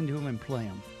dig into them and play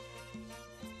them.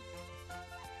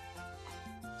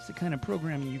 It's the kind of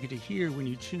programming you get to hear when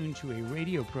you tune to a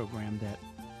radio program that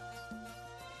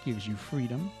gives you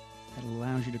freedom, that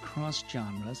allows you to cross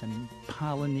genres and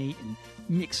pollinate and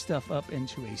mix stuff up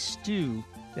into a stew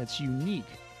that's unique.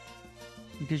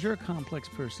 Because you're a complex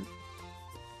person.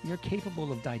 You're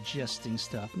capable of digesting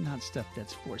stuff, not stuff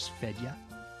that's force-fed you.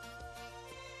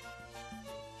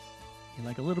 You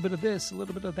like a little bit of this, a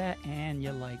little bit of that, and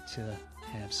you like to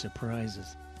have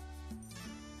surprises.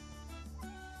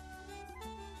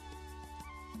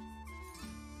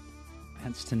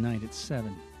 That's tonight at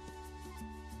 7.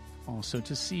 Also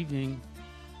this evening,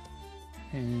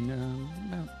 in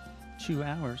about 2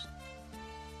 hours,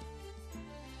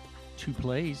 2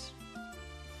 plays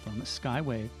from the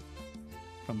Skywave,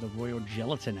 from the Royal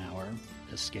Gelatin Hour,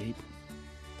 Escape.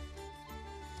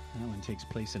 That one takes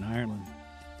place in Ireland.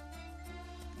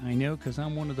 I know, because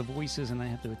I'm one of the voices and I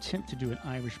have to attempt to do an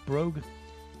Irish brogue.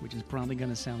 which is probably going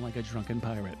to sound like a drunken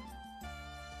pirate.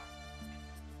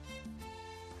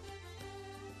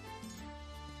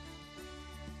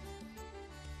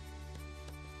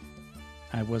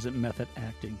 I wasn't method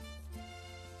acting.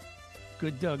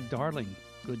 Good Doug Darling.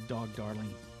 Good Dog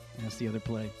Darling. That's the other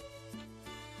play. It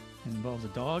involves a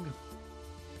dog.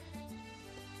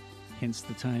 Hence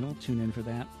the title. Tune in for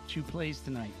that. 2 plays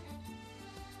tonight.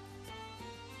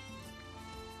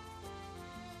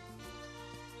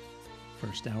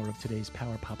 First hour of today's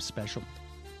Power Pop special.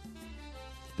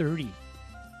 30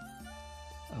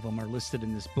 of them are listed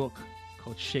in this book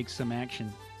called Shake Some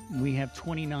Action. We have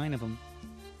 29 of them.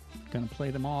 Gonna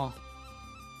play them all.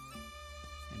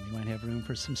 And we might have room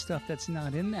for some stuff that's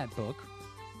not in that book.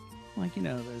 Like,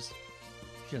 there's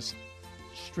just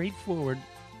straightforward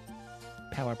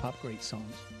power pop great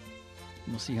songs.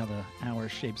 And we'll see how the hour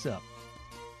shapes up.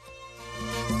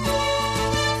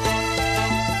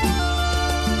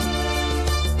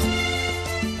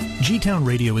 G-Town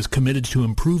Radio is committed to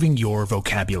improving your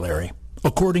vocabulary.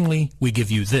 Accordingly, we give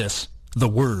you this, the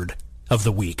word of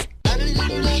the week.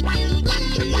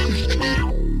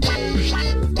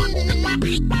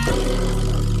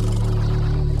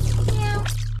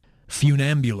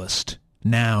 Funambulist.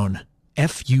 Noun.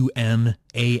 Funambulist.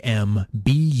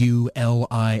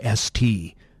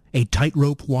 A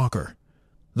tightrope walker.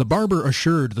 The barber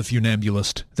assured the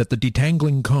funambulist that the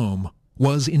detangling comb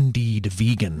was indeed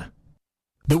vegan.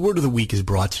 The Word of the Week is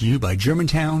brought to you by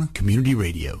Germantown Community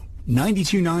Radio,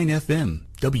 92.9 FM,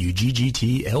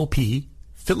 WGGT LP,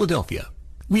 Philadelphia.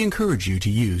 We encourage you to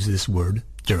use this word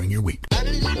during your week.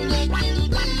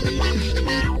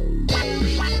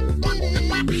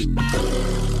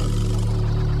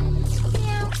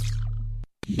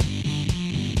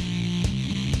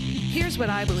 Here's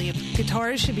what I believe.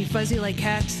 Guitars should be fuzzy like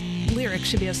cats, lyrics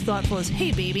should be as thoughtful as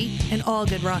 "Hey Baby," and all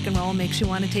good rock and roll makes you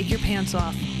want to take your pants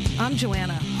off. I'm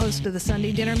Joanna, host of the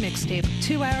Sunday Dinner Mixtape.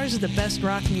 2 hours of the best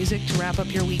rock music to wrap up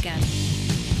your weekend.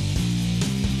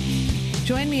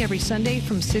 Join me every Sunday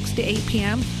from 6 to 8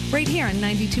 p.m. right here on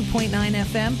 92.9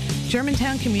 FM,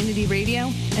 Germantown Community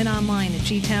Radio, and online at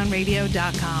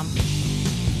gtownradio.com.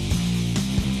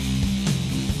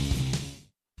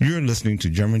 You're listening to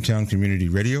Germantown Community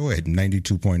Radio at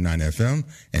 92.9 FM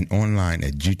and online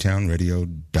at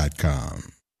gtownradio.com.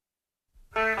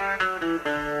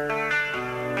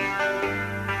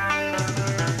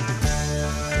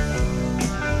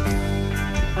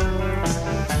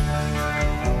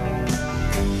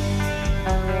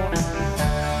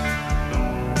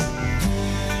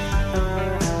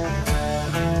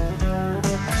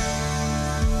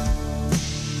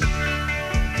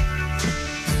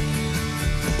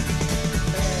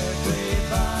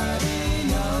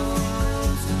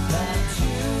 That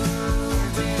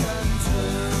you've been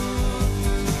untrue.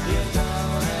 You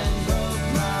don't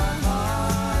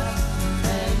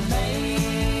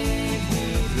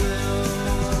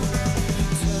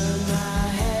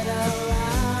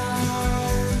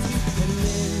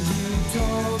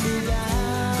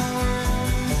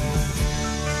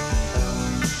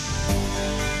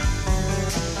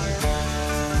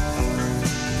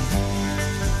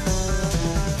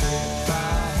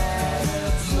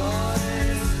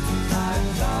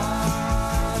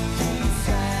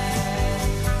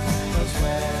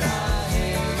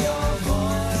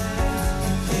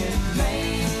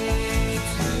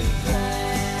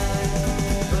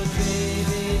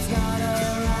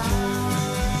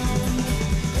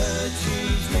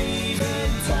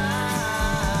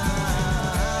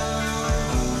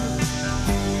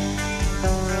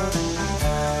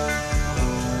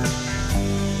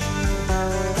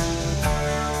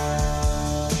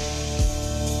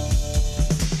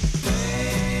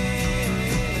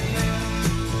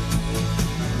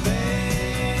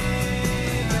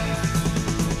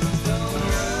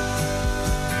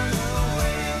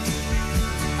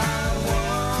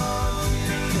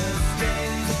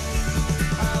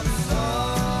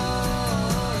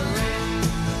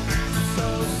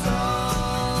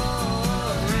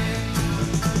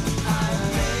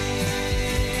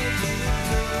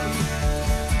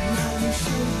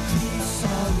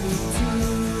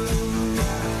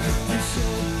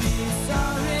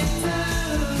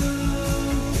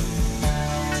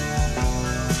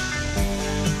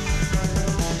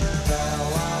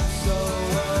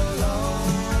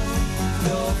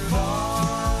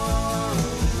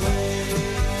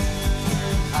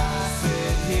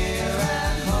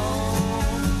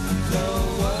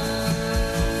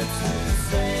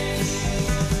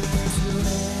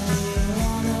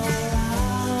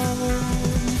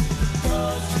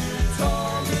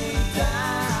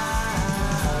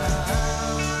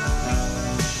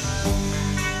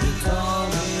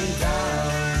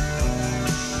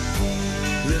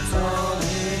You tore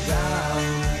me down.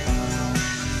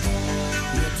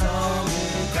 You tore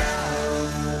me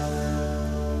down.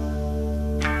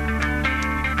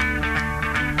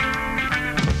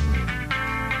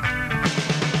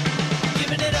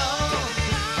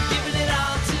 Giving it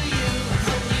all to you.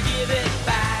 Hope you give it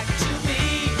back to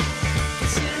me.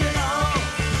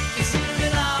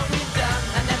 Considering all we've done,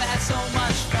 I never had so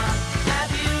much fun.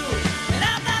 Have you? And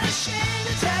I'm not ashamed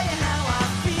to tell you how I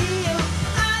feel.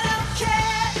 I don't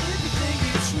care if you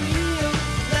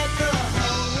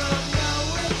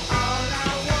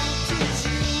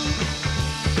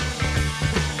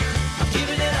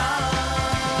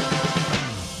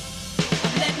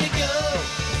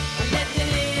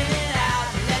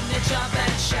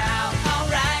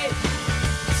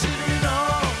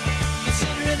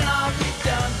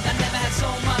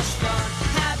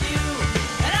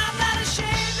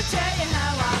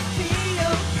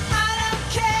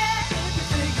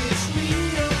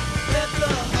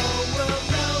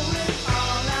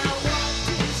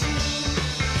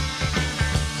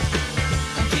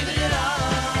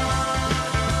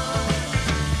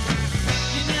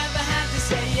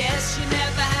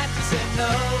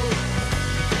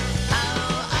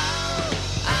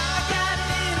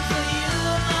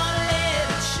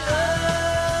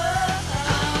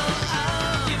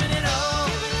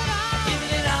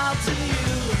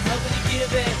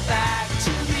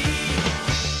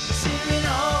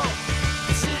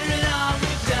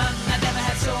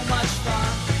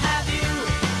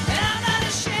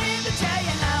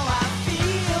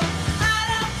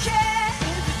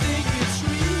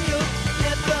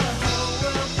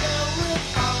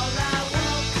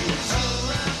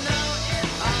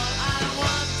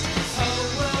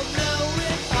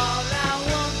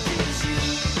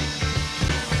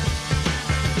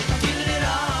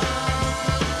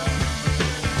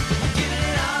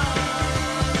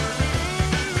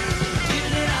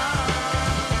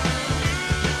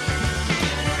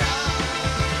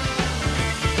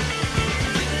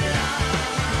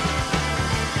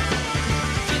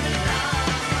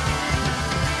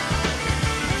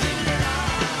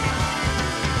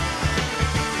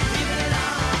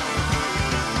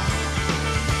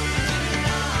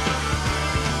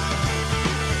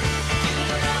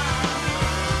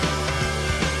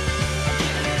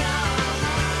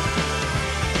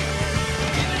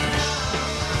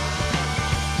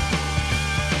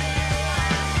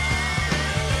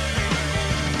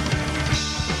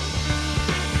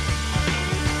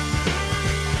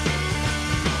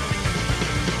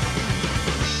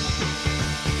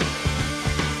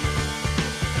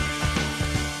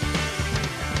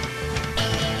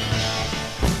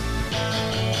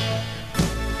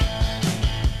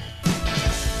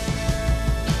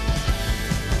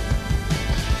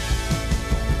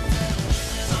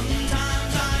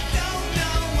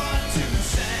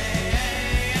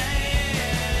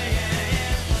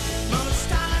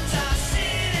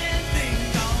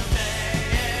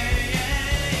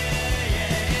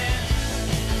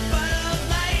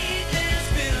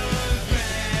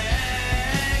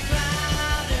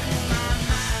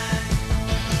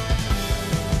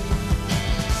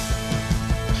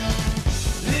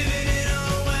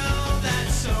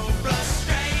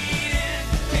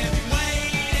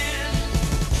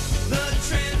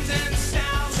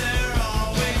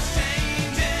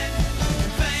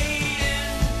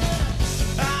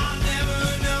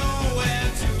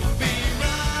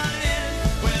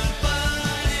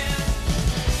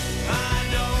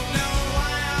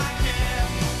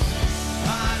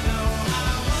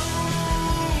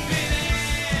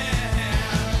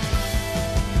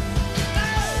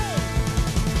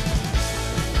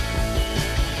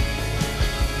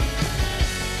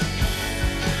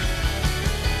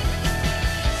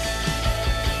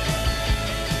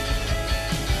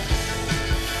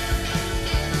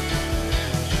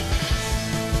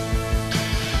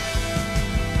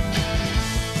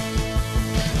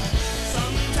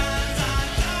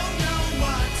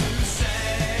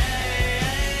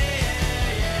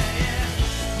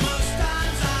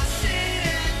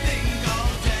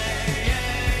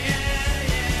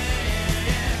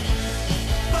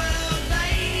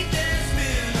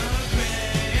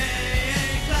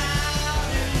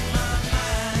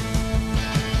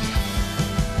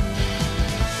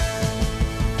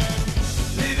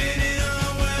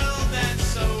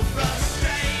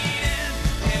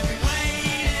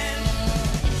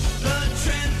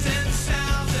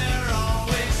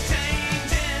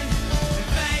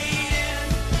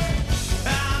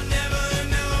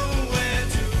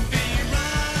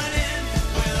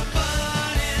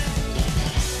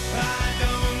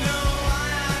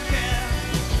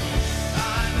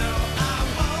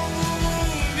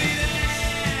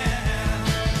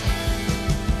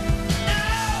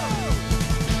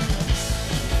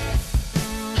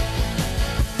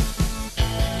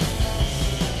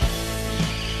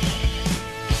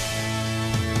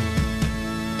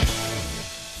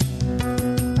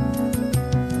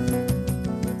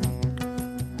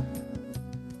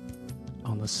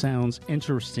sounds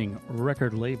interesting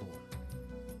record label.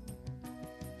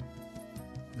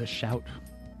 The Shout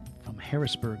from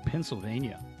Harrisburg,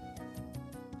 Pennsylvania.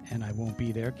 And I Won't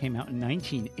Be There came out in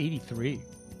 1983.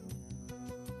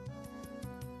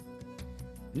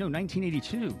 No,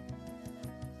 1982.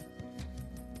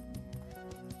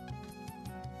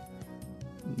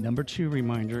 Number 2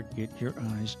 reminder, get your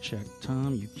eyes checked.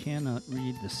 Tom, you cannot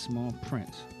read the small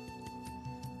print.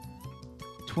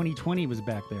 2020 was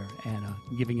back there and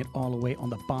giving it all away on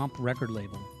the Bomp record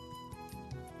label.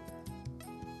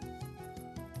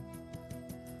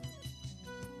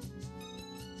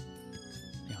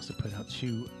 They also put out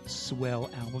 2 swell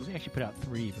albums. They actually put out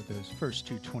 3, but those first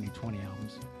 2 2020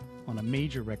 albums on a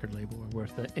major record label are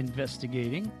worth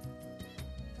investigating.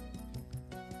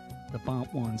 The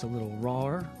Bomp one's a little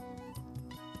rawer.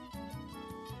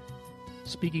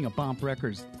 Speaking of Bomp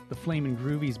records, the Flamin'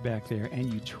 Groovy's back there,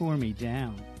 and You Tore Me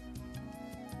Down.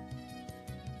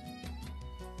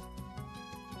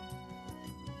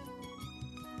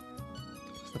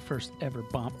 It's the first ever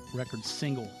Bomp record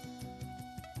single.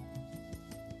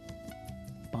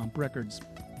 Bomp Records,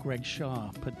 Greg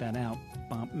Shaw put that out.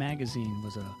 Bomp Magazine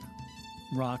was a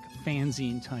rock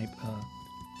fanzine type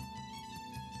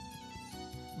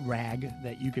rag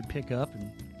that you could pick up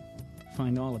and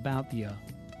find all about the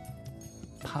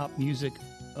pop music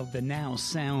of the now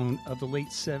sound of the late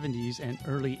 70s and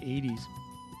early 80s,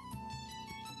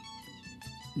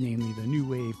 namely the new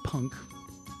wave punk,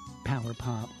 power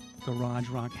pop, garage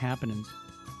rock happenings.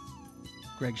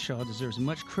 Greg Shaw deserves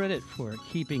much credit for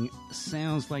keeping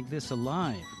sounds like this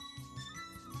alive.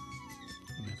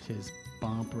 With his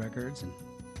Bomp Records and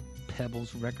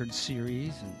Pebbles record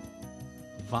series and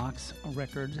Vox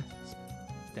record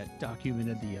that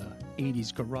documented the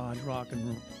 80s garage rock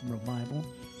and revival.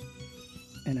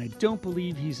 And I don't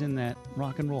believe he's in that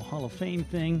Rock and Roll Hall of Fame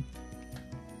thing,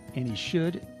 and he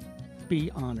should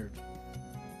be honored.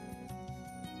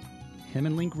 Him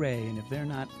and Link Ray, and if they're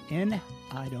not in,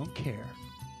 I don't care.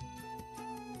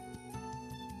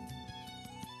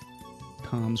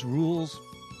 Tom's Rules.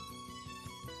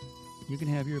 You can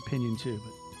have your opinion too,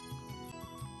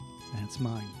 but that's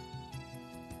mine.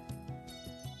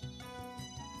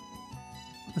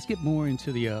 Let's get more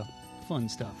into the fun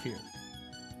stuff here.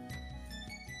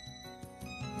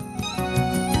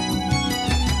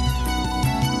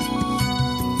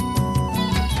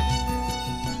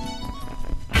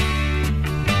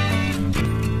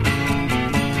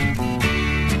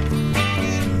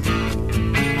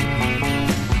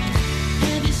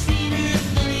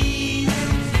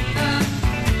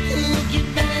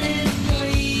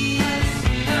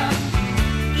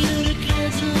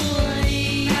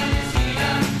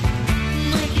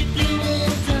 Like it blew all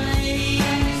day.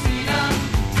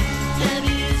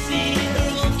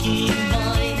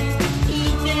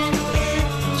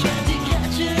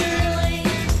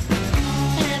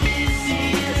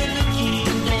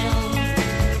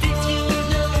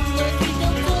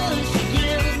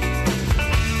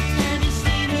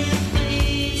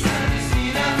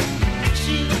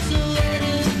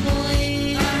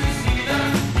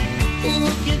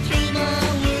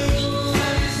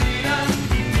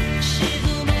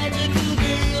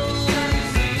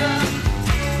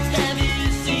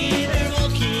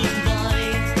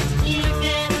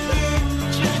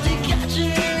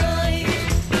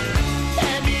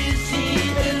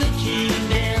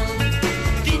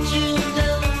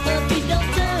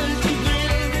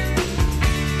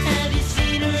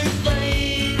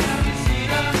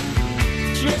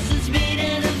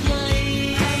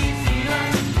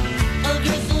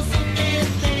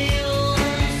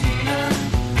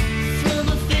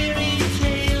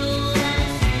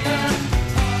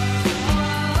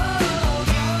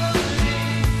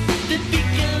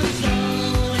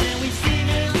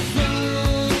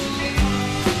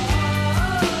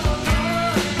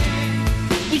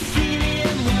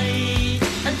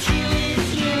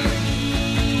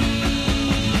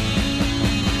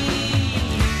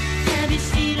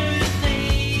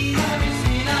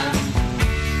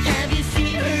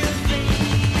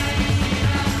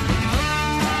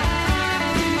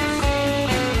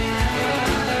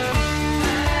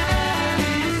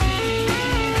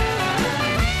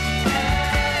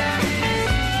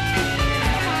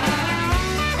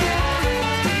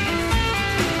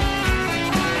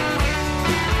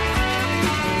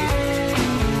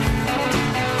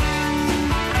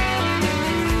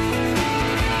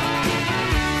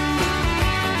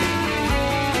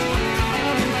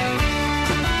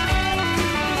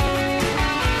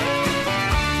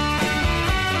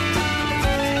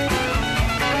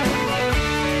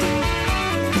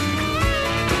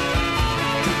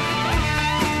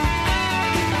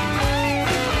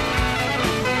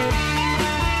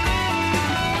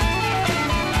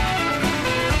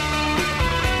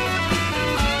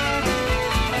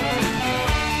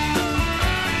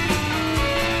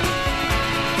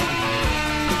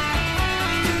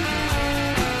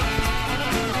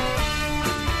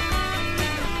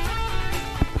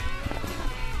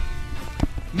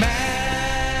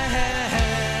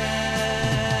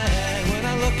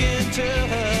 into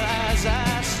her eyes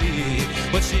I see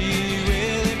what she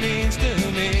really means to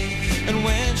me. And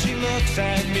when she looks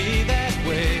at me that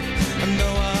way, I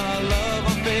know our love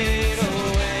will fade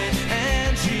away.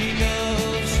 And she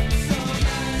knows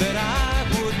that I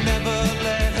would never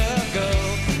let her go.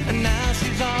 And now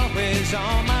she's always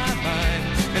on my mind.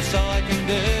 It's all I can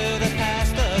do to pass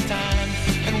the time.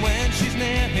 And when she's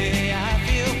near me I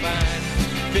feel fine,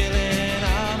 feeling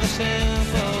all the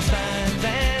simple signs.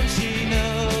 And she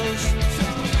knows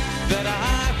that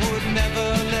I would never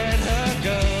let her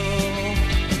go.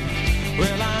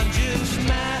 Well, I'm just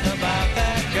mad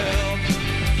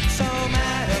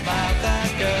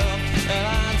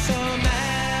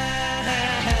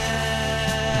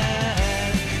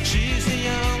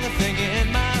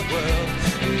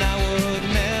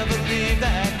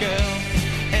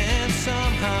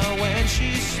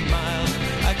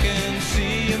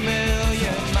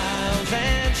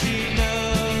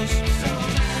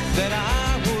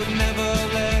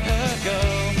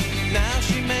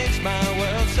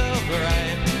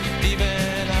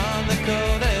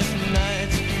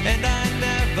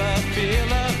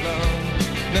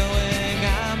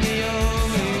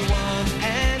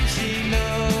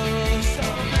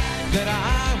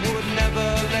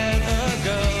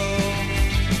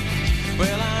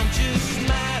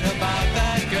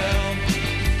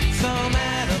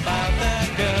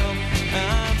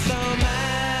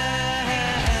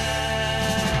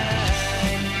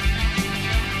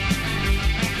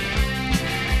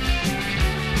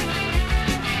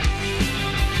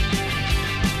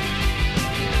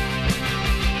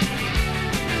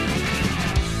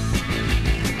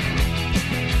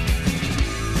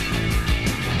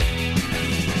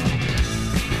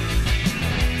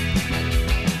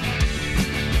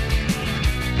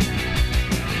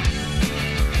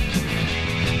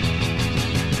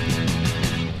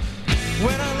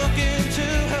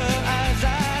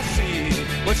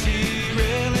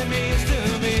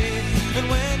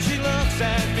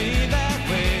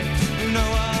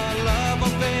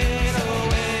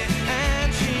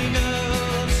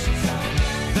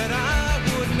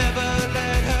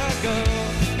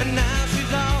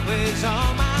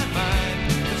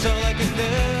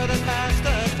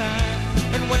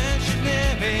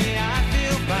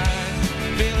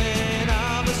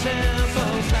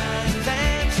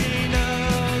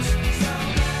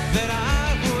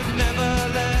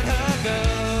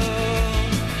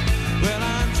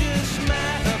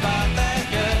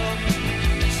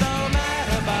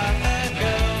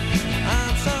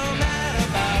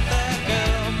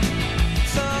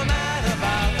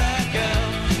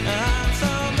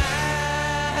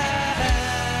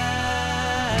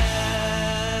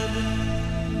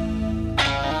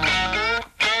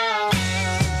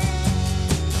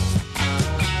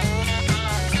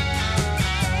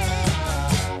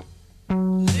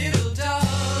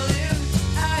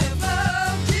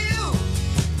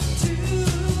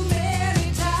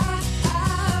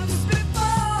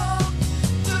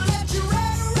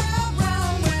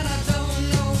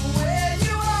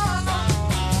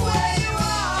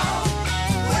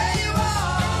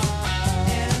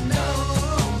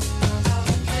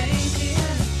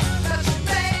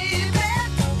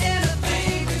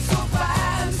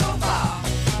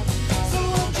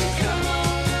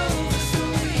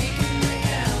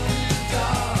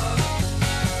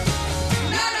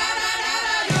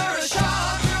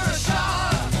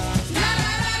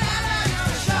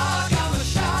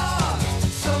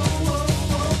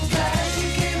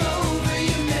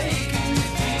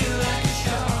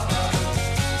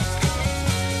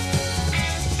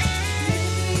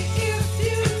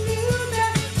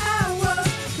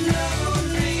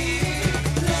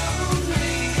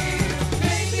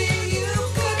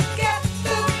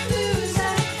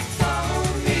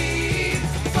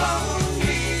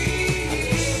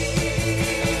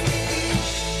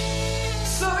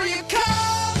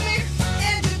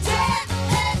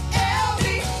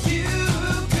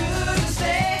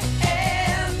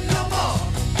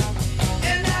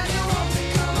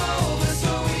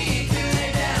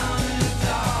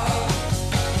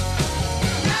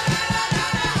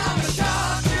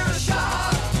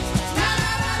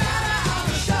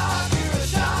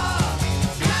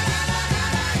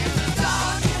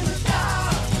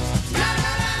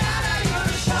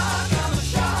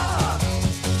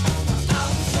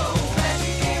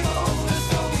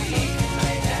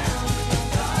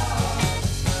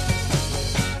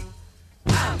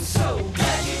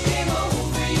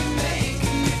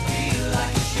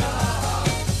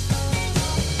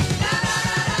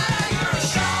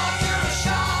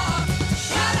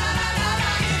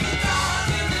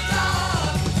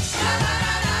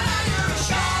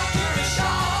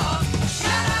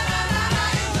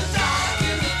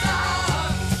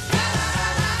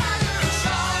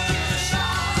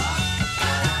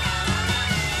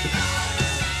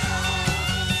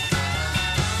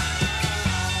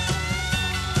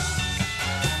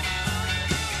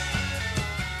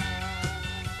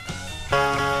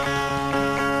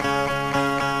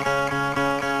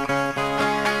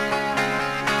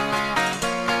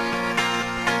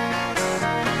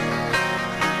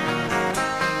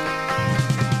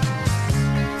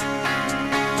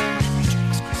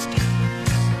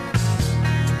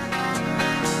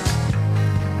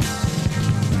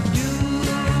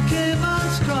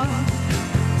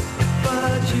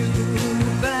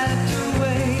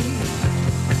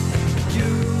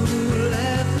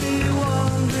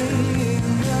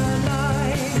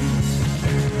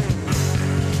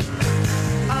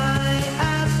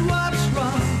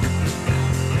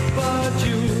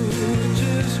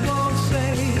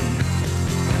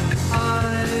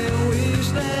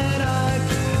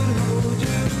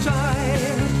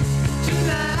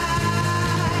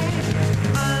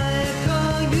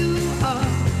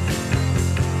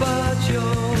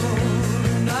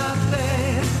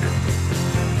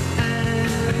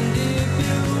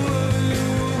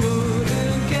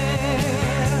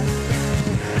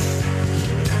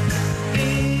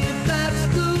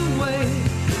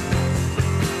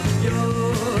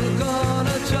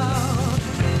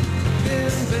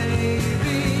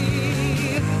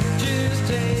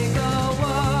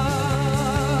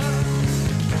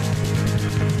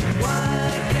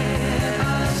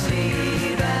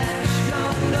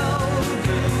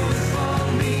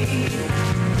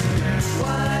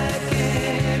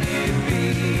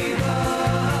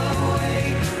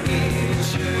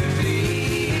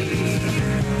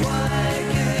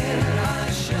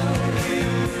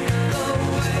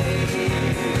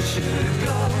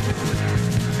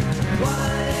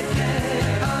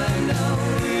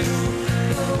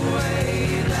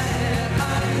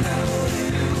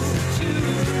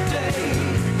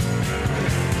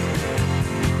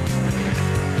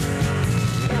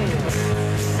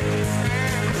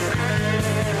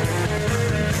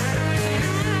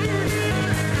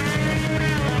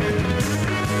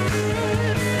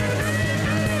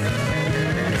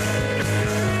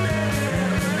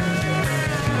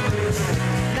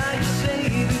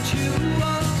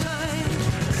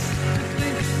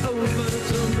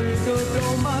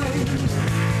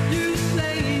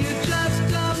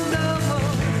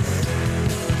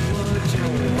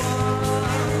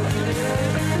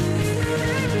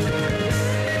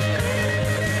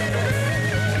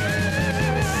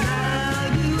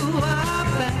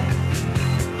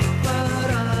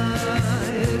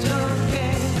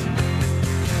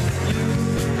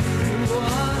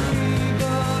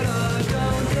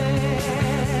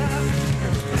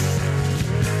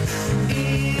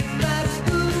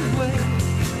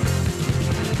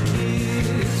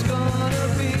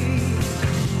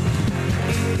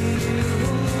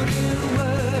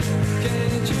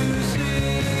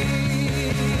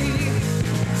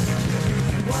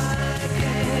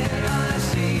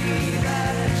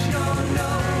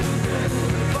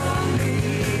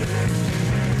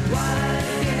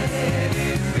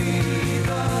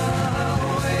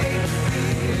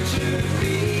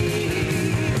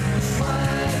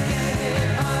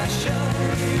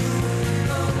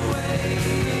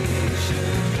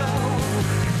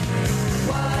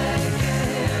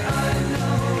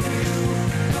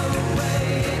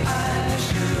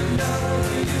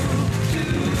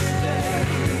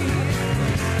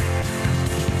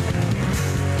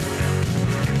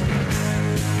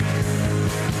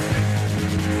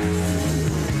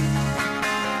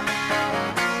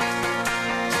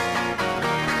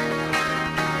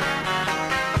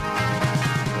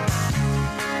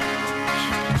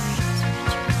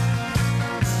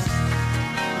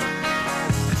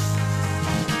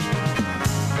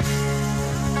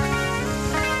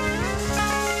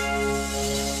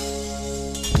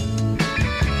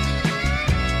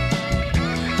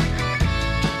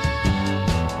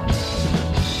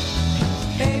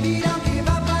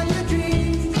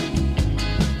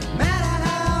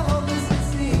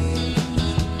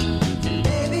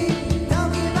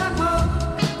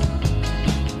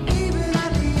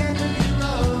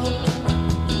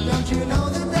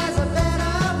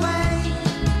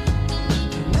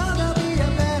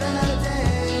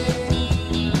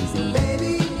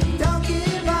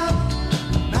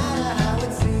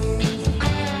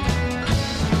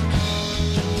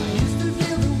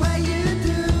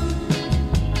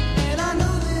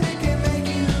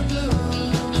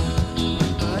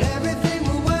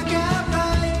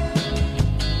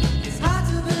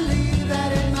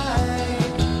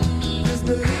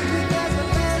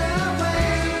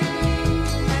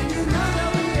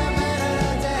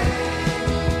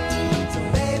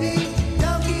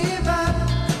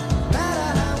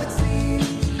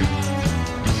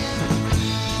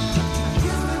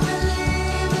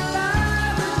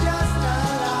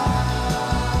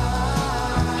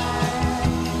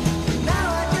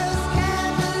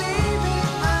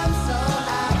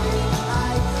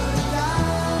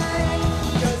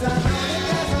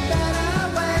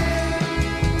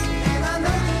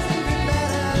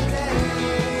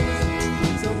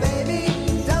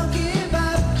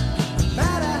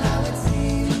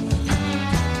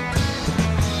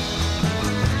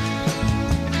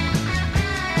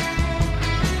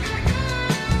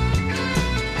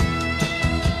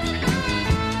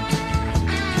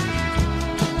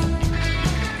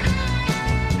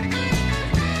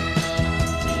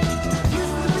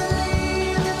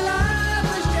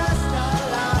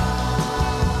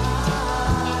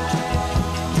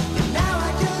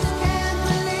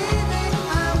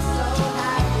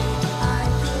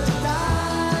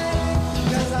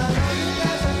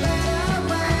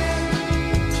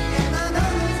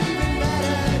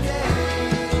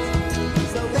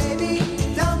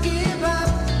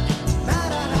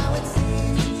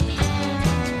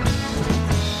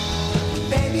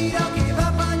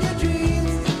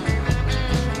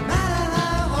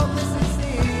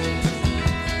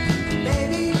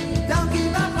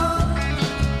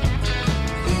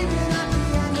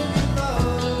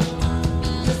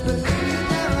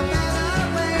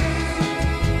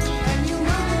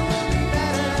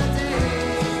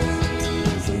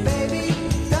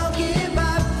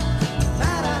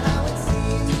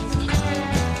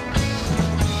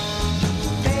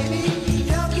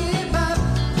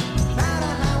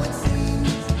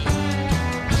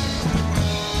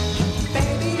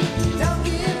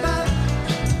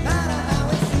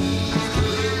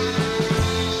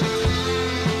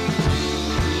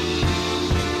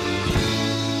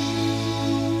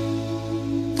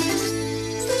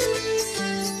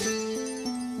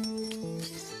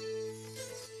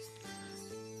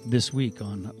This week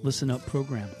on Listen Up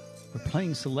program, we're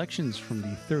playing selections from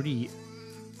the 30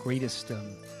 greatest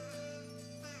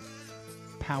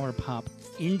power pop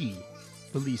indie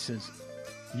releases,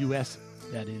 U.S.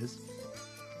 that is,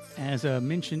 as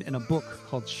mentioned in a book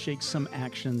called Shake Some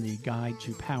Action, The Guide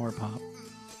to Power Pop.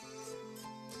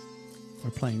 We're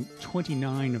playing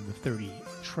 29 of the 30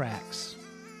 tracks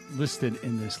listed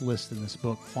in this list in this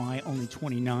book. Why only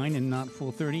 29 and not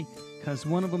full 30? Because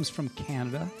one of them's from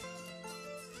Canada.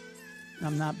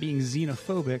 I'm not being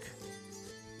xenophobic.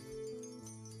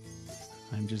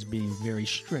 I'm just being very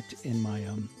strict in my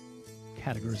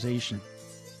categorization.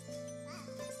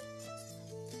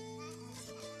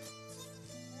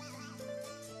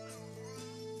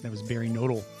 That was Barry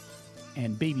Knodel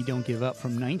and Baby Don't Give Up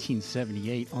from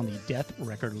 1978 on the Death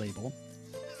record label.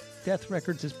 Death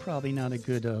Records is probably not a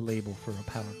good label for a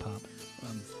power pop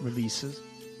releases.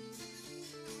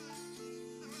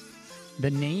 The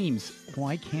Names,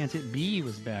 Why Can't It Be,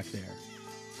 was back there.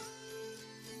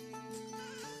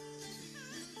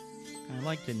 I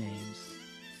like The Names.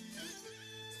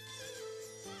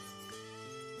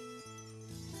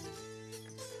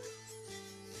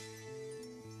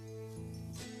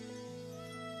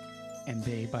 And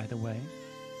they, by the way,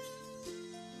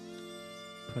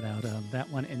 put out that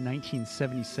one in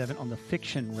 1977 on the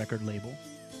Fiction record label.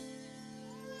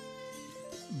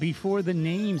 Before The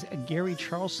Names, Gary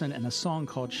Charlson and a song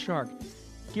called Shark.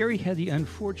 Gary had the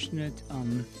unfortunate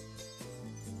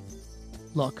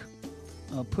luck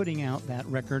of putting out that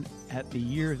record at the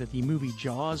year that the movie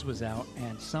Jaws was out,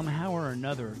 and somehow or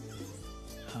another,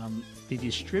 the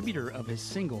distributor of his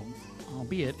single,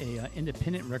 albeit a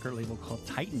independent record label called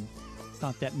Titan,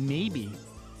 thought that maybe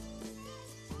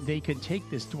they could take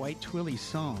this Dwight Twilley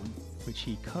song, which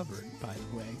he covered, by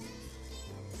the way,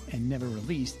 and never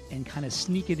released, and kind of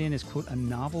sneak it in as, quote, a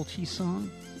novelty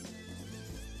song.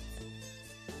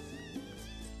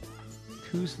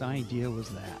 Whose idea was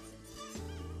that?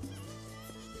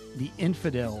 The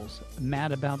Infidels,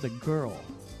 Mad About the Girl,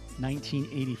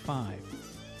 1985.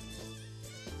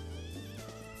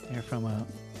 They're from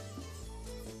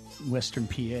Western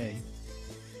PA.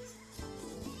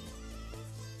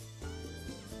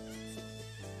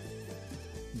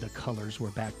 The Colors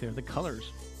were back there. The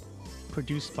Colors,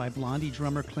 produced by Blondie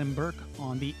drummer Clem Burke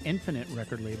on the Infinite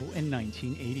record label in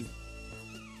 1980.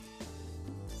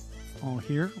 All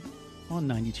here on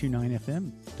 92.9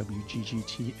 FM,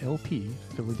 WGGT LP,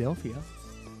 Philadelphia,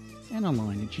 and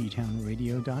online at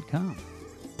gtownradio.com.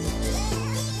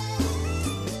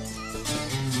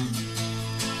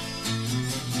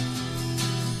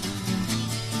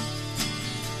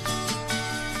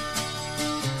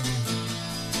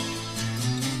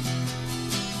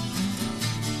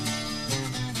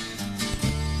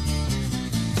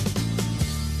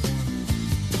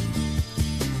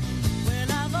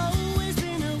 Well, I've always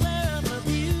been aware of her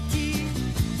beauty.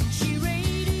 She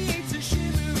radiates a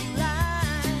shimmering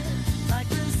light, like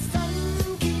the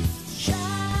sun keeps shining.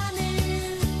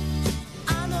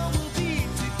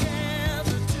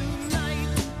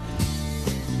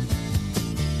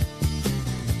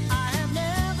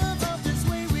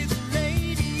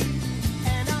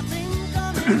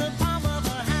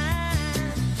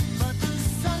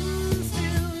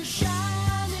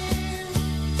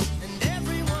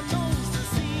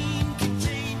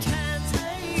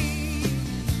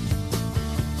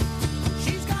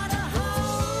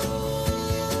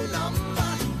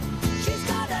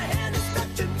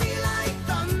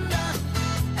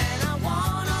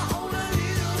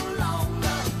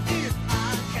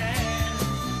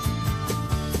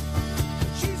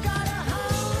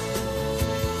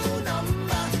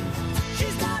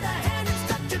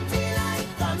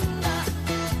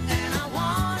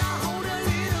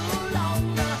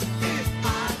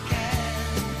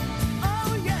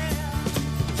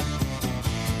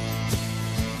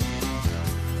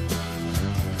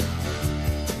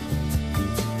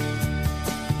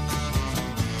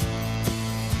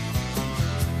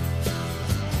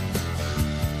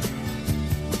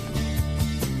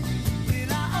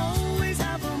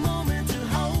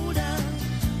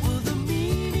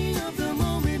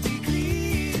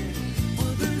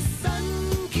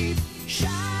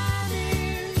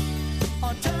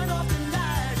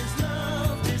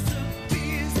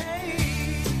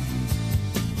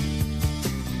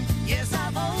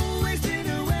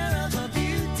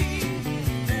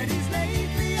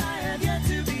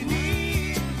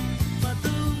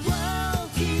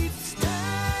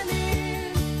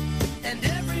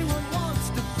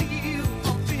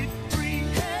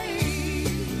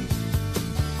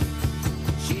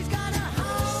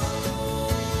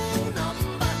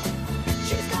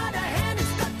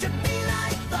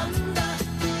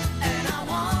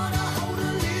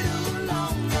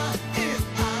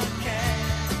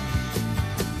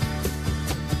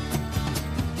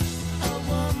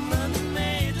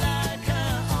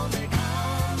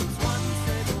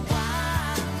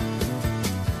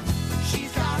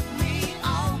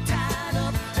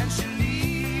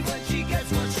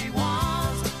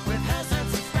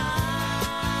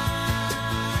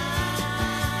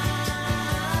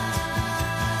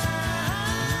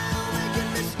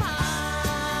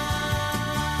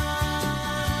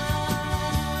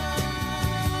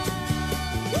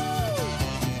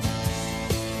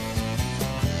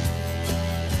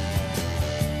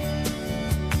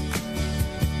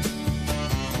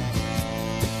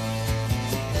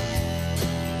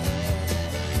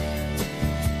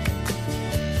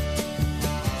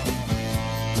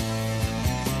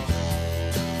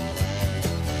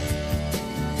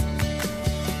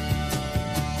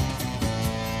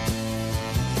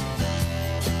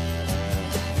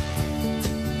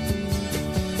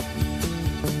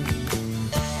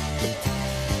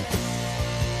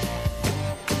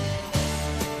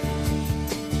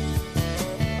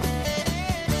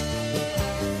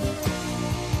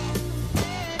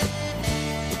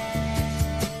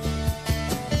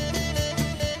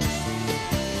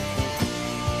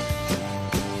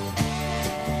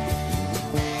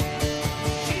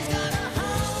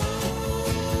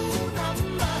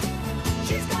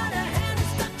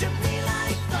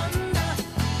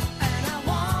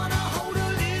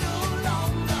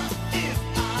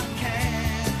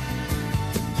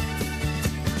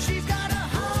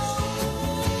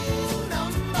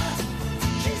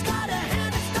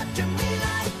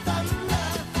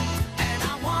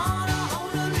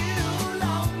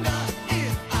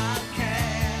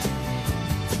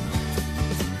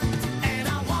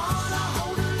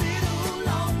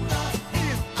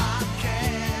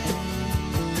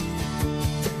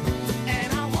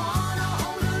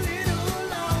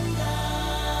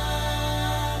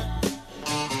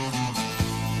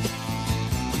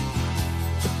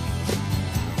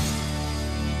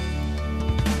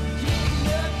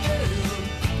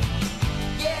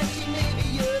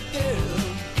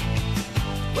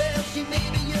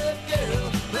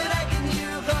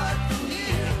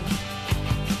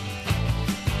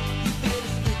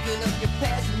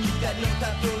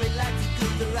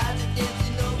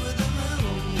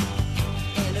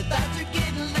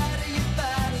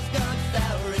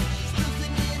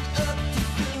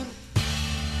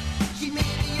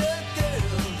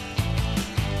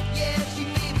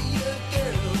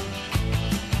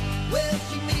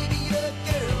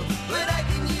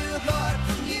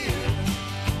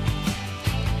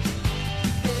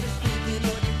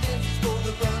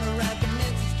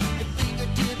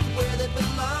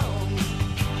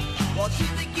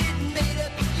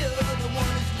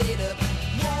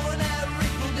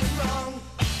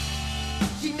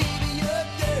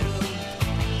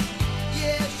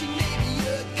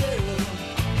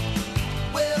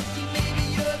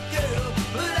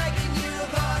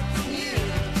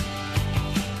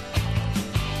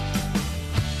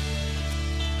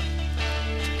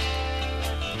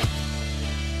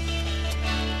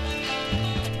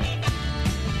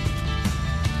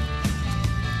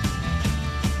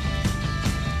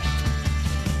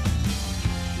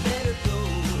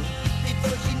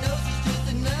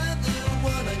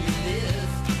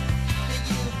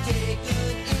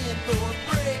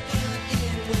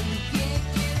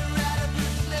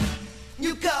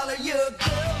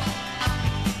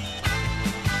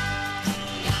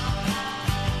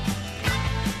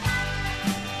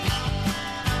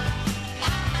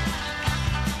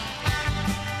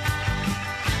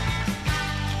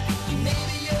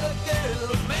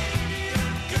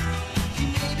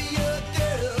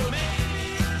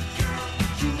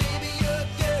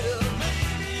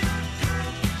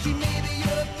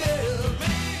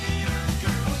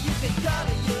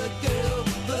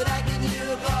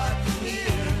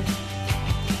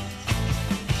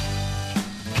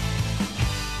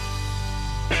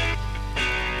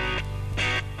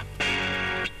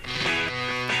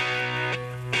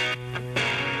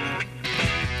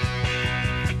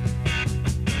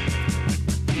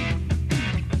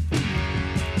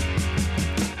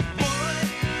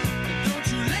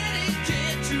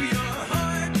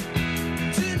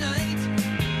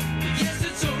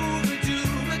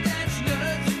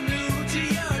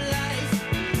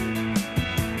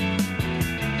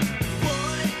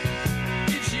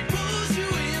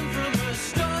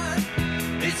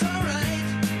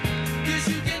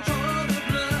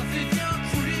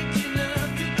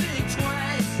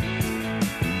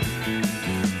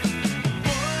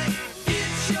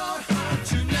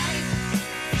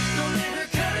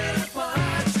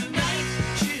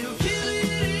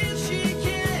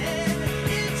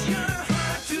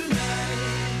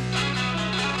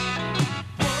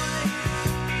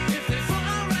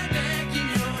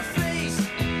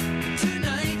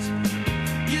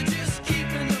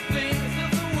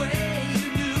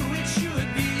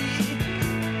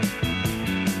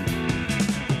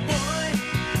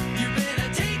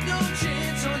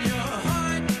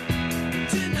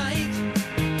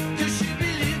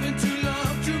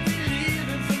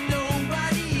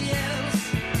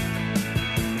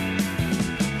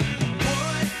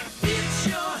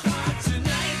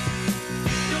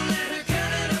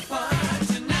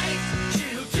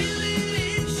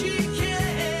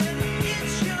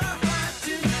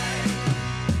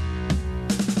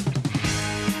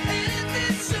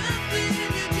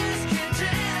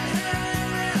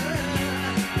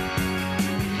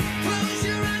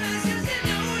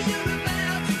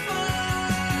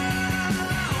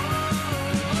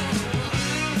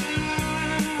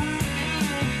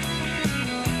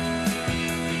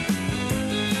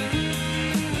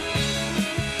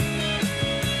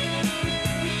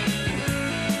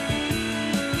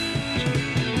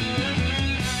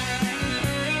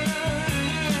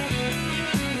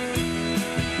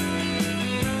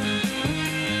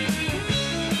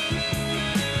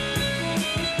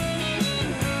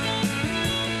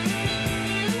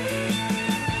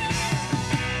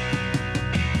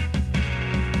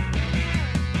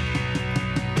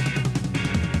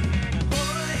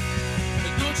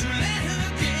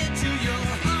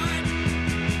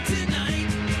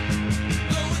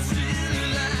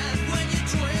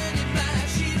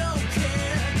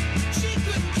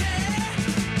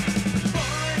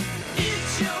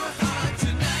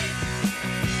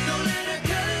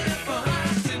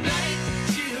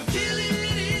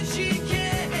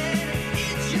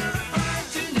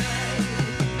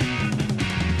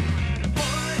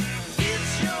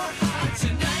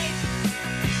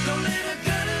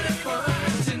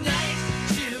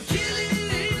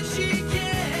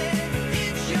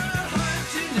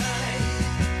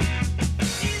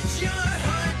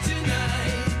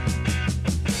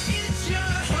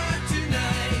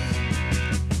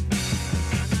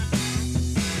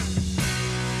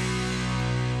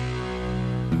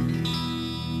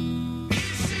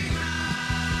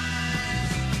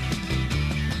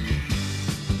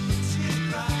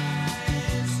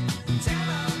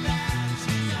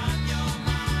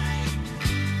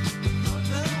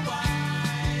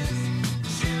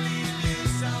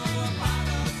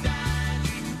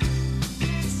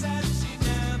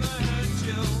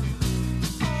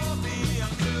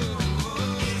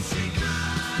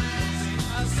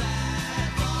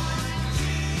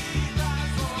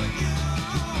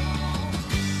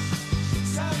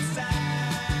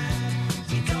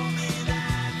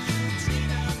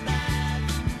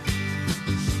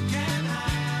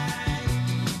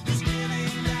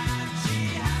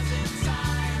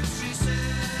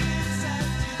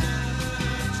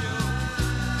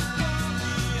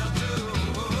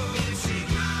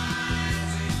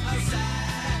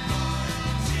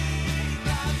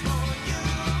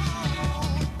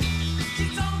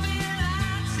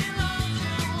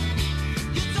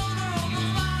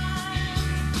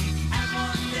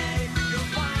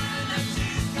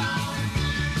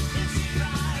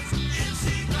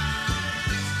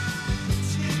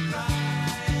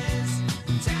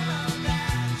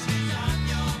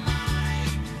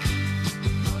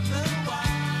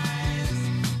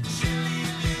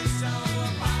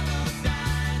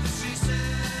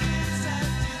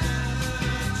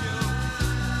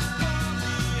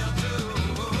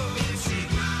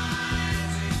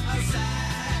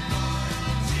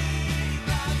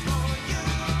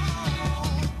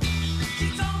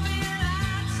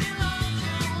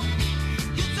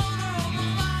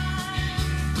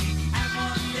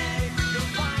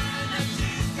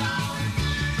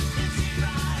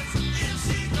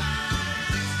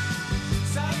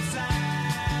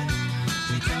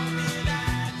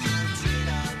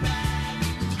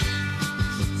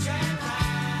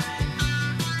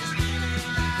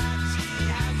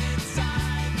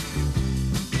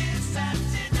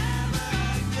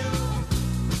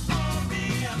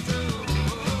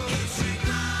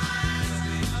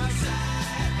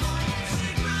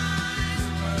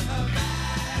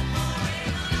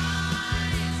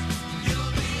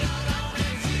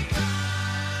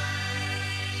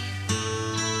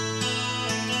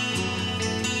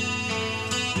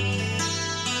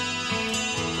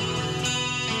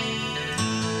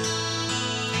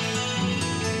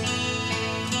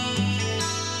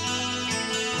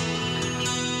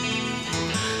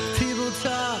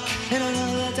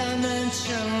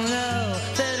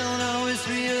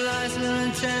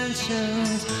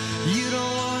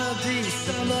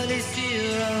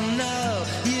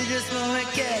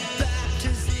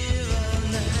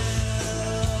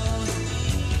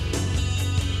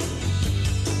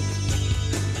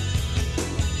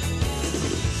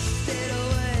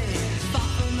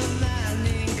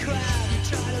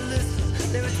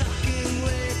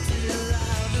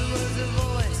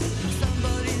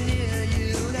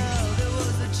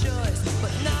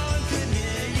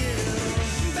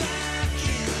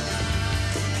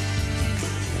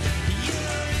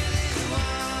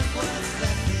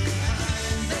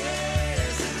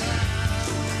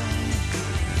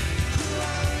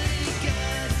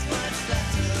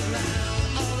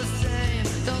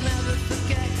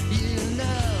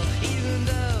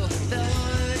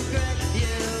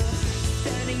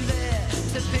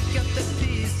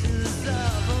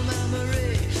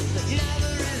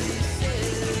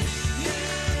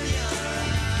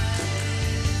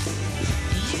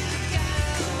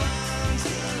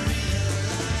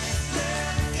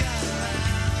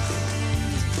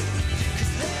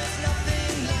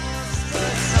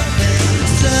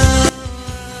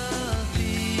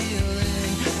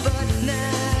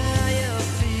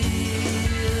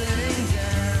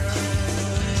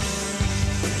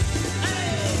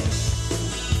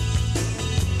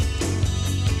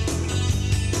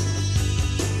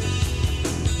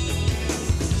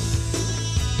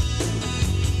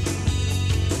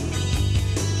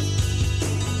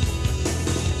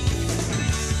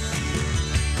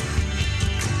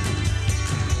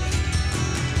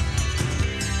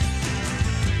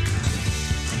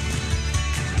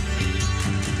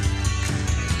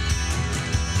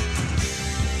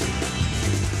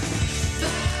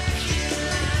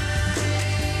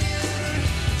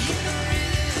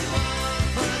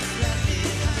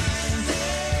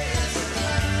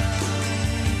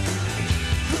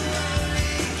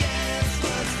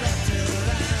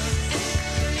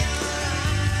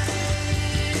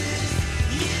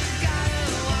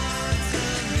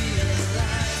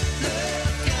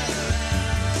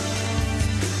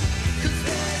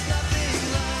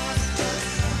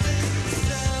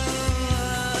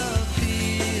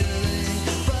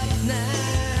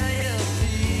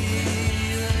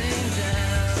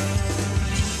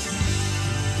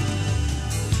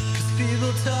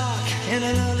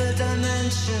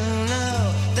 dimension.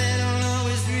 No, they don't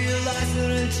always realize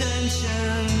their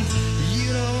intention.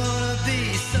 You don't wanna be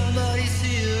somebody's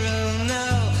hero. No,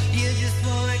 you just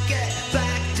wanna get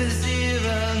back to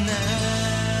zero now.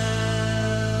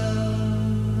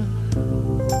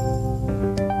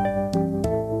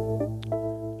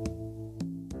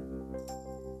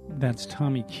 That's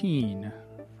Tommy Keene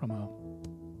from a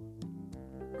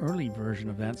early version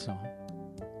of that song.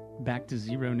 Back to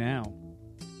Zero Now.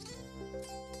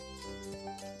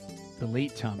 The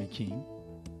late Tommy Keene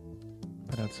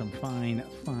put out some fine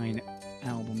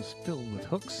albums filled with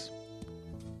hooks,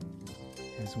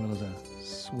 as well as a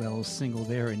swell single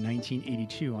there in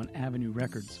 1982 on Avenue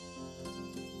Records.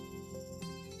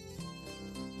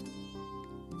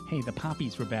 Hey, the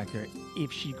Poppies were back there.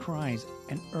 If She Cries,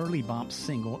 an early bop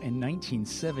single in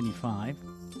 1975.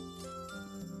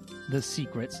 The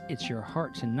Secrets, It's Your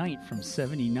Heart Tonight from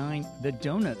 79. The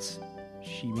Donuts,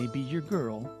 She May Be Your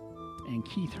Girl. And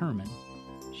Keith Herman,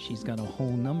 She's Got a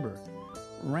Whole Number.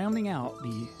 Rounding out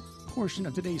the portion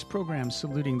of today's program,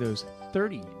 saluting those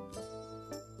 30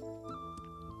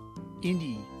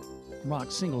 indie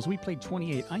rock singles. We played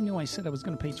 28. I know I said I was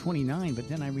going to play 29, but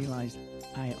then I realized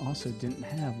I also didn't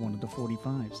have one of the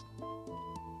 45s.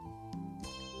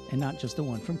 And not just the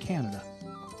one from Canada.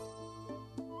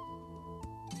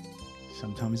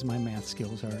 Sometimes my math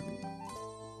skills are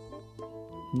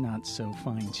not so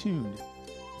fine-tuned.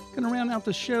 Going to round out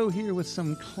the show here with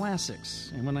some classics.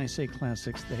 And when I say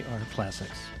classics, they are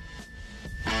classics.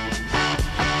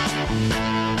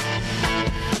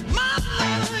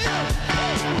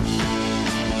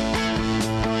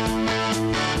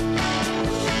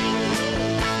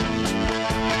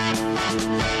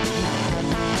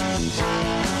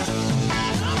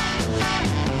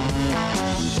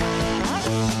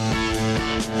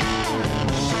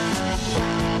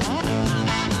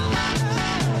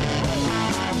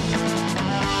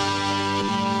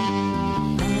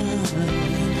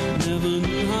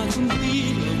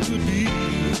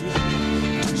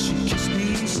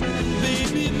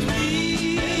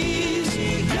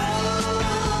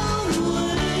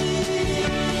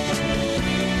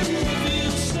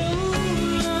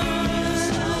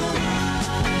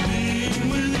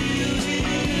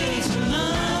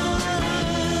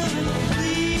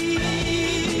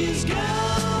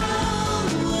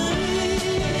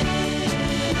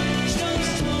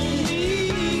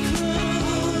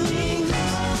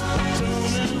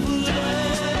 Don't ever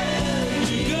let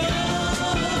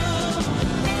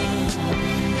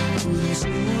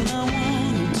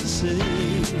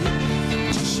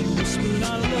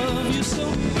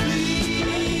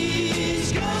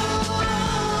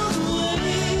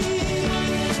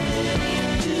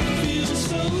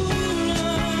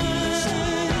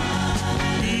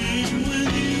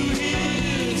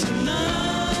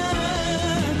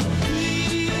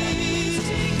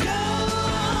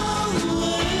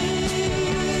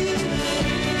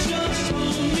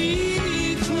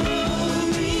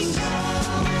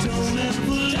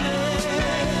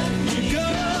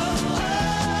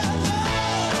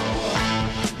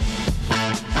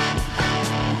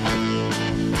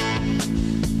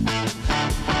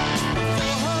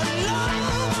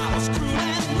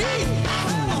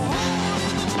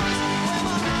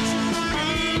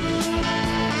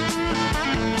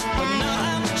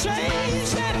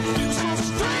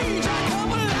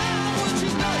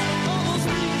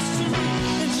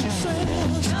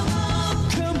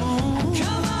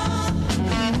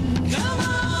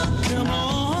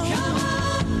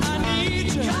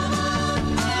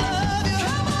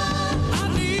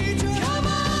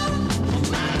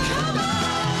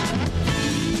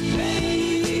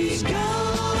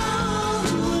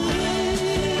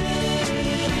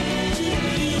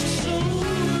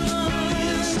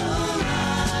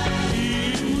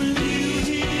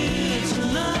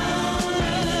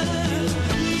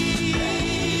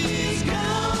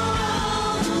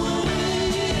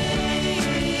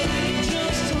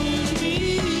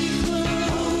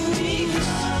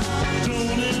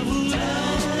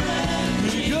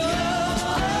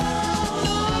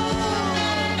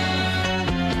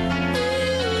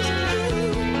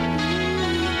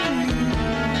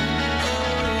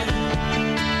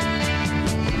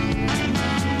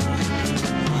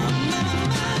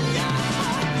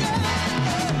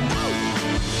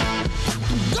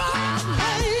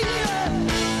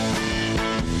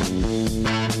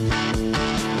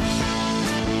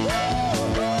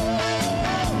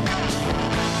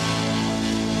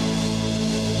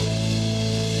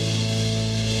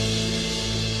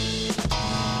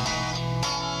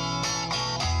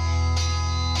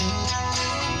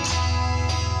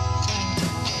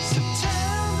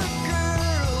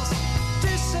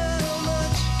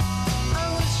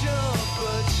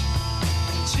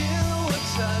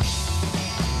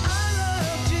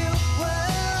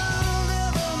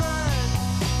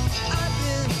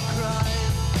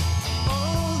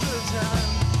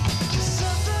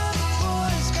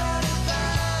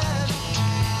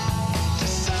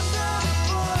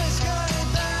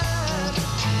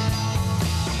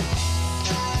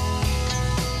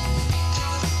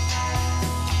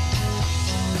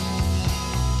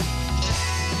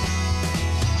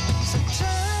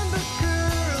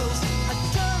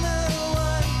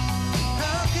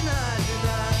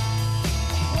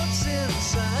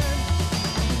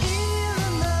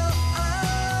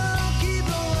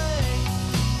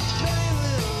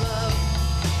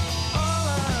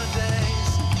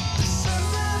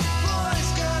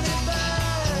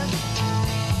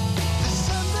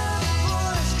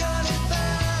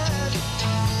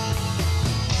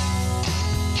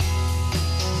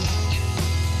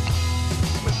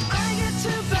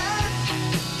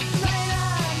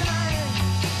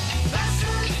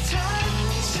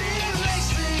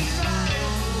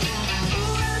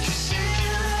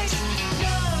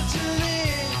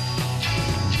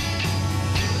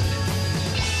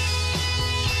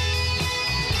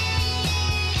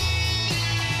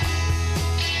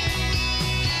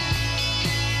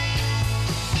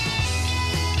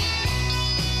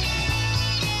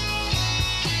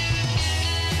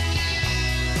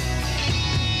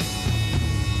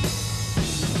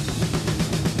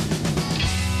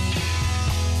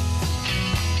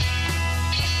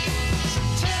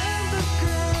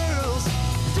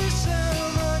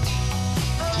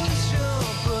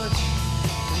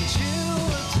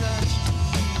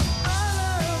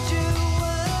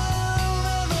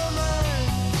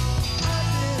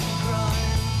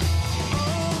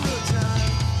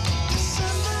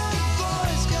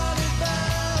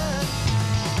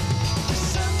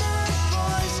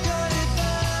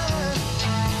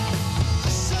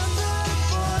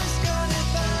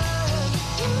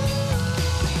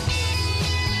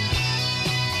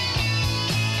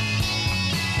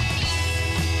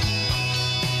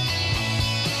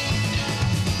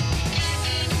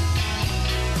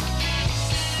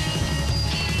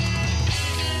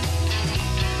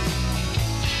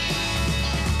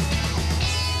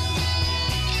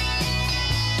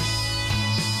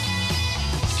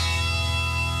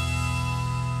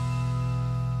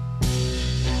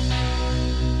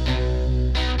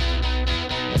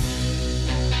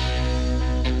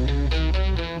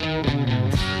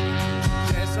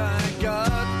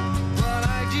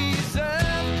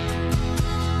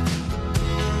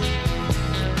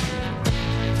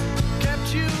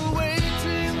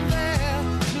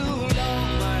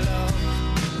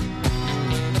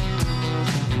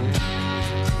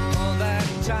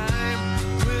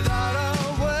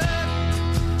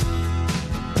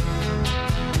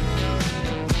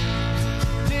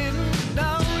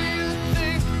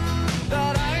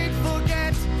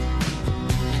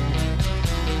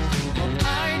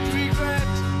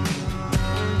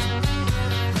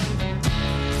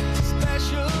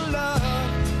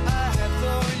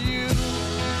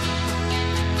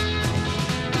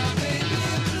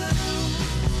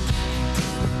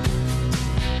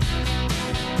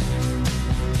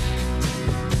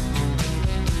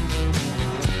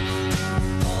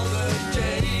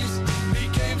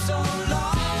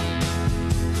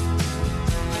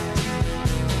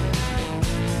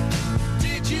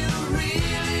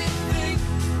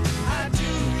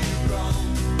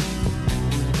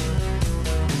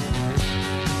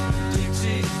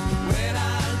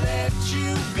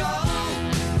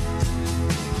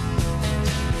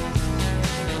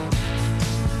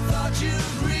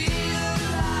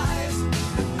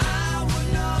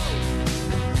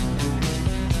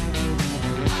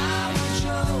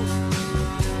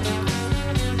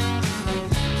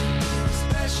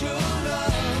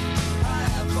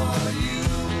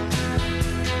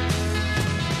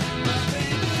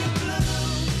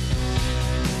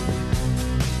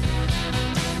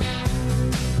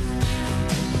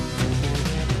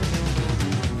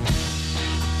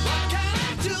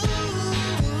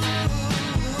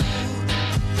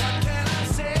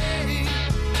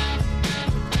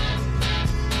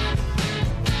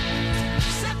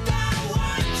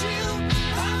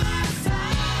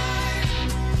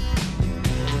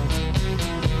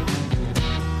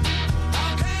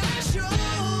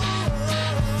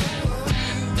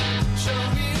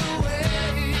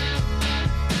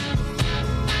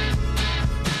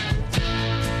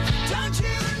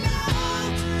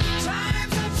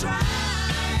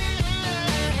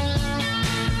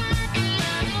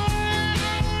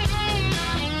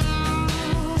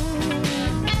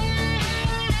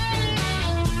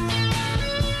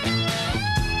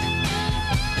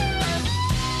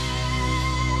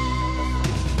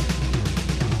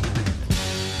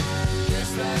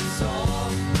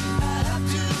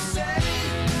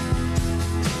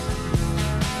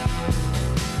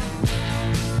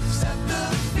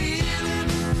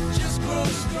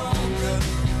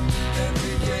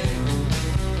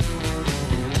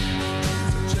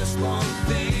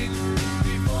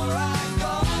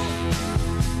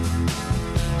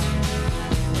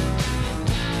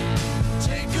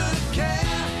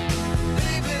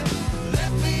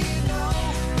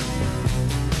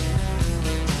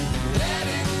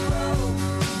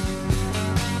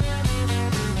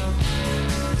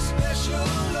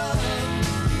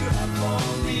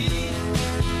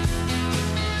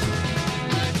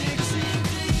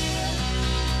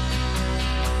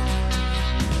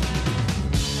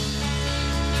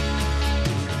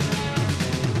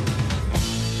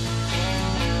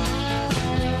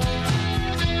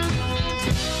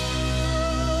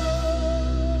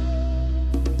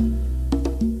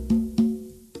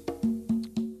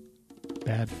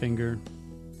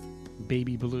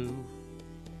Baby Blue,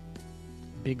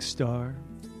 Big Star,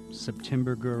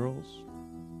 September Girls,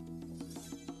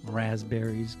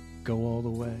 Raspberries Go All the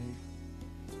Way.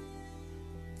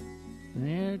 And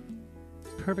they're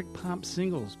perfect pop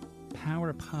singles,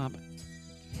 power pop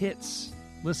hits.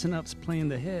 Listen Up's playing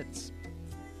the hits.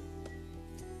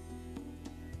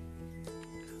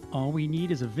 All we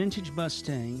need is a vintage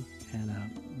Mustang and a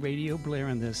radio blare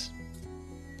on this,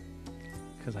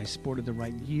 because I sported the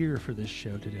right gear for this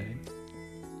show today.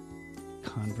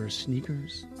 Converse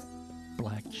sneakers,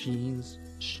 black jeans,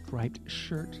 striped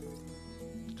shirt,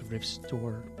 thrift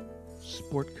store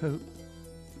sport coat.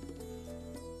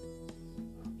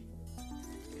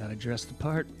 Gotta dress the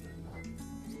part.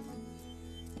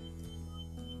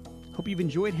 Hope you've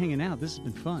enjoyed hanging out. This has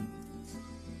been fun.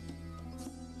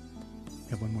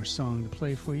 Have one more song to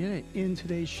play for you in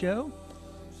today's show.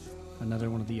 Another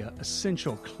one of the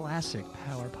essential classic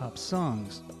power pop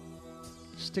songs.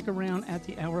 Stick around at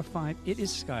the hour of 5. It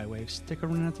is Skywave. Stick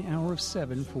around at the hour of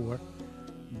 7 for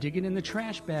Digging in the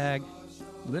Trash Bag,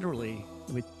 literally,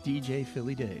 with DJ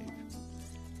Philly Dave.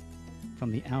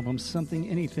 From the album Something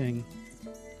Anything,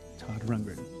 Todd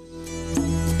Rundgren.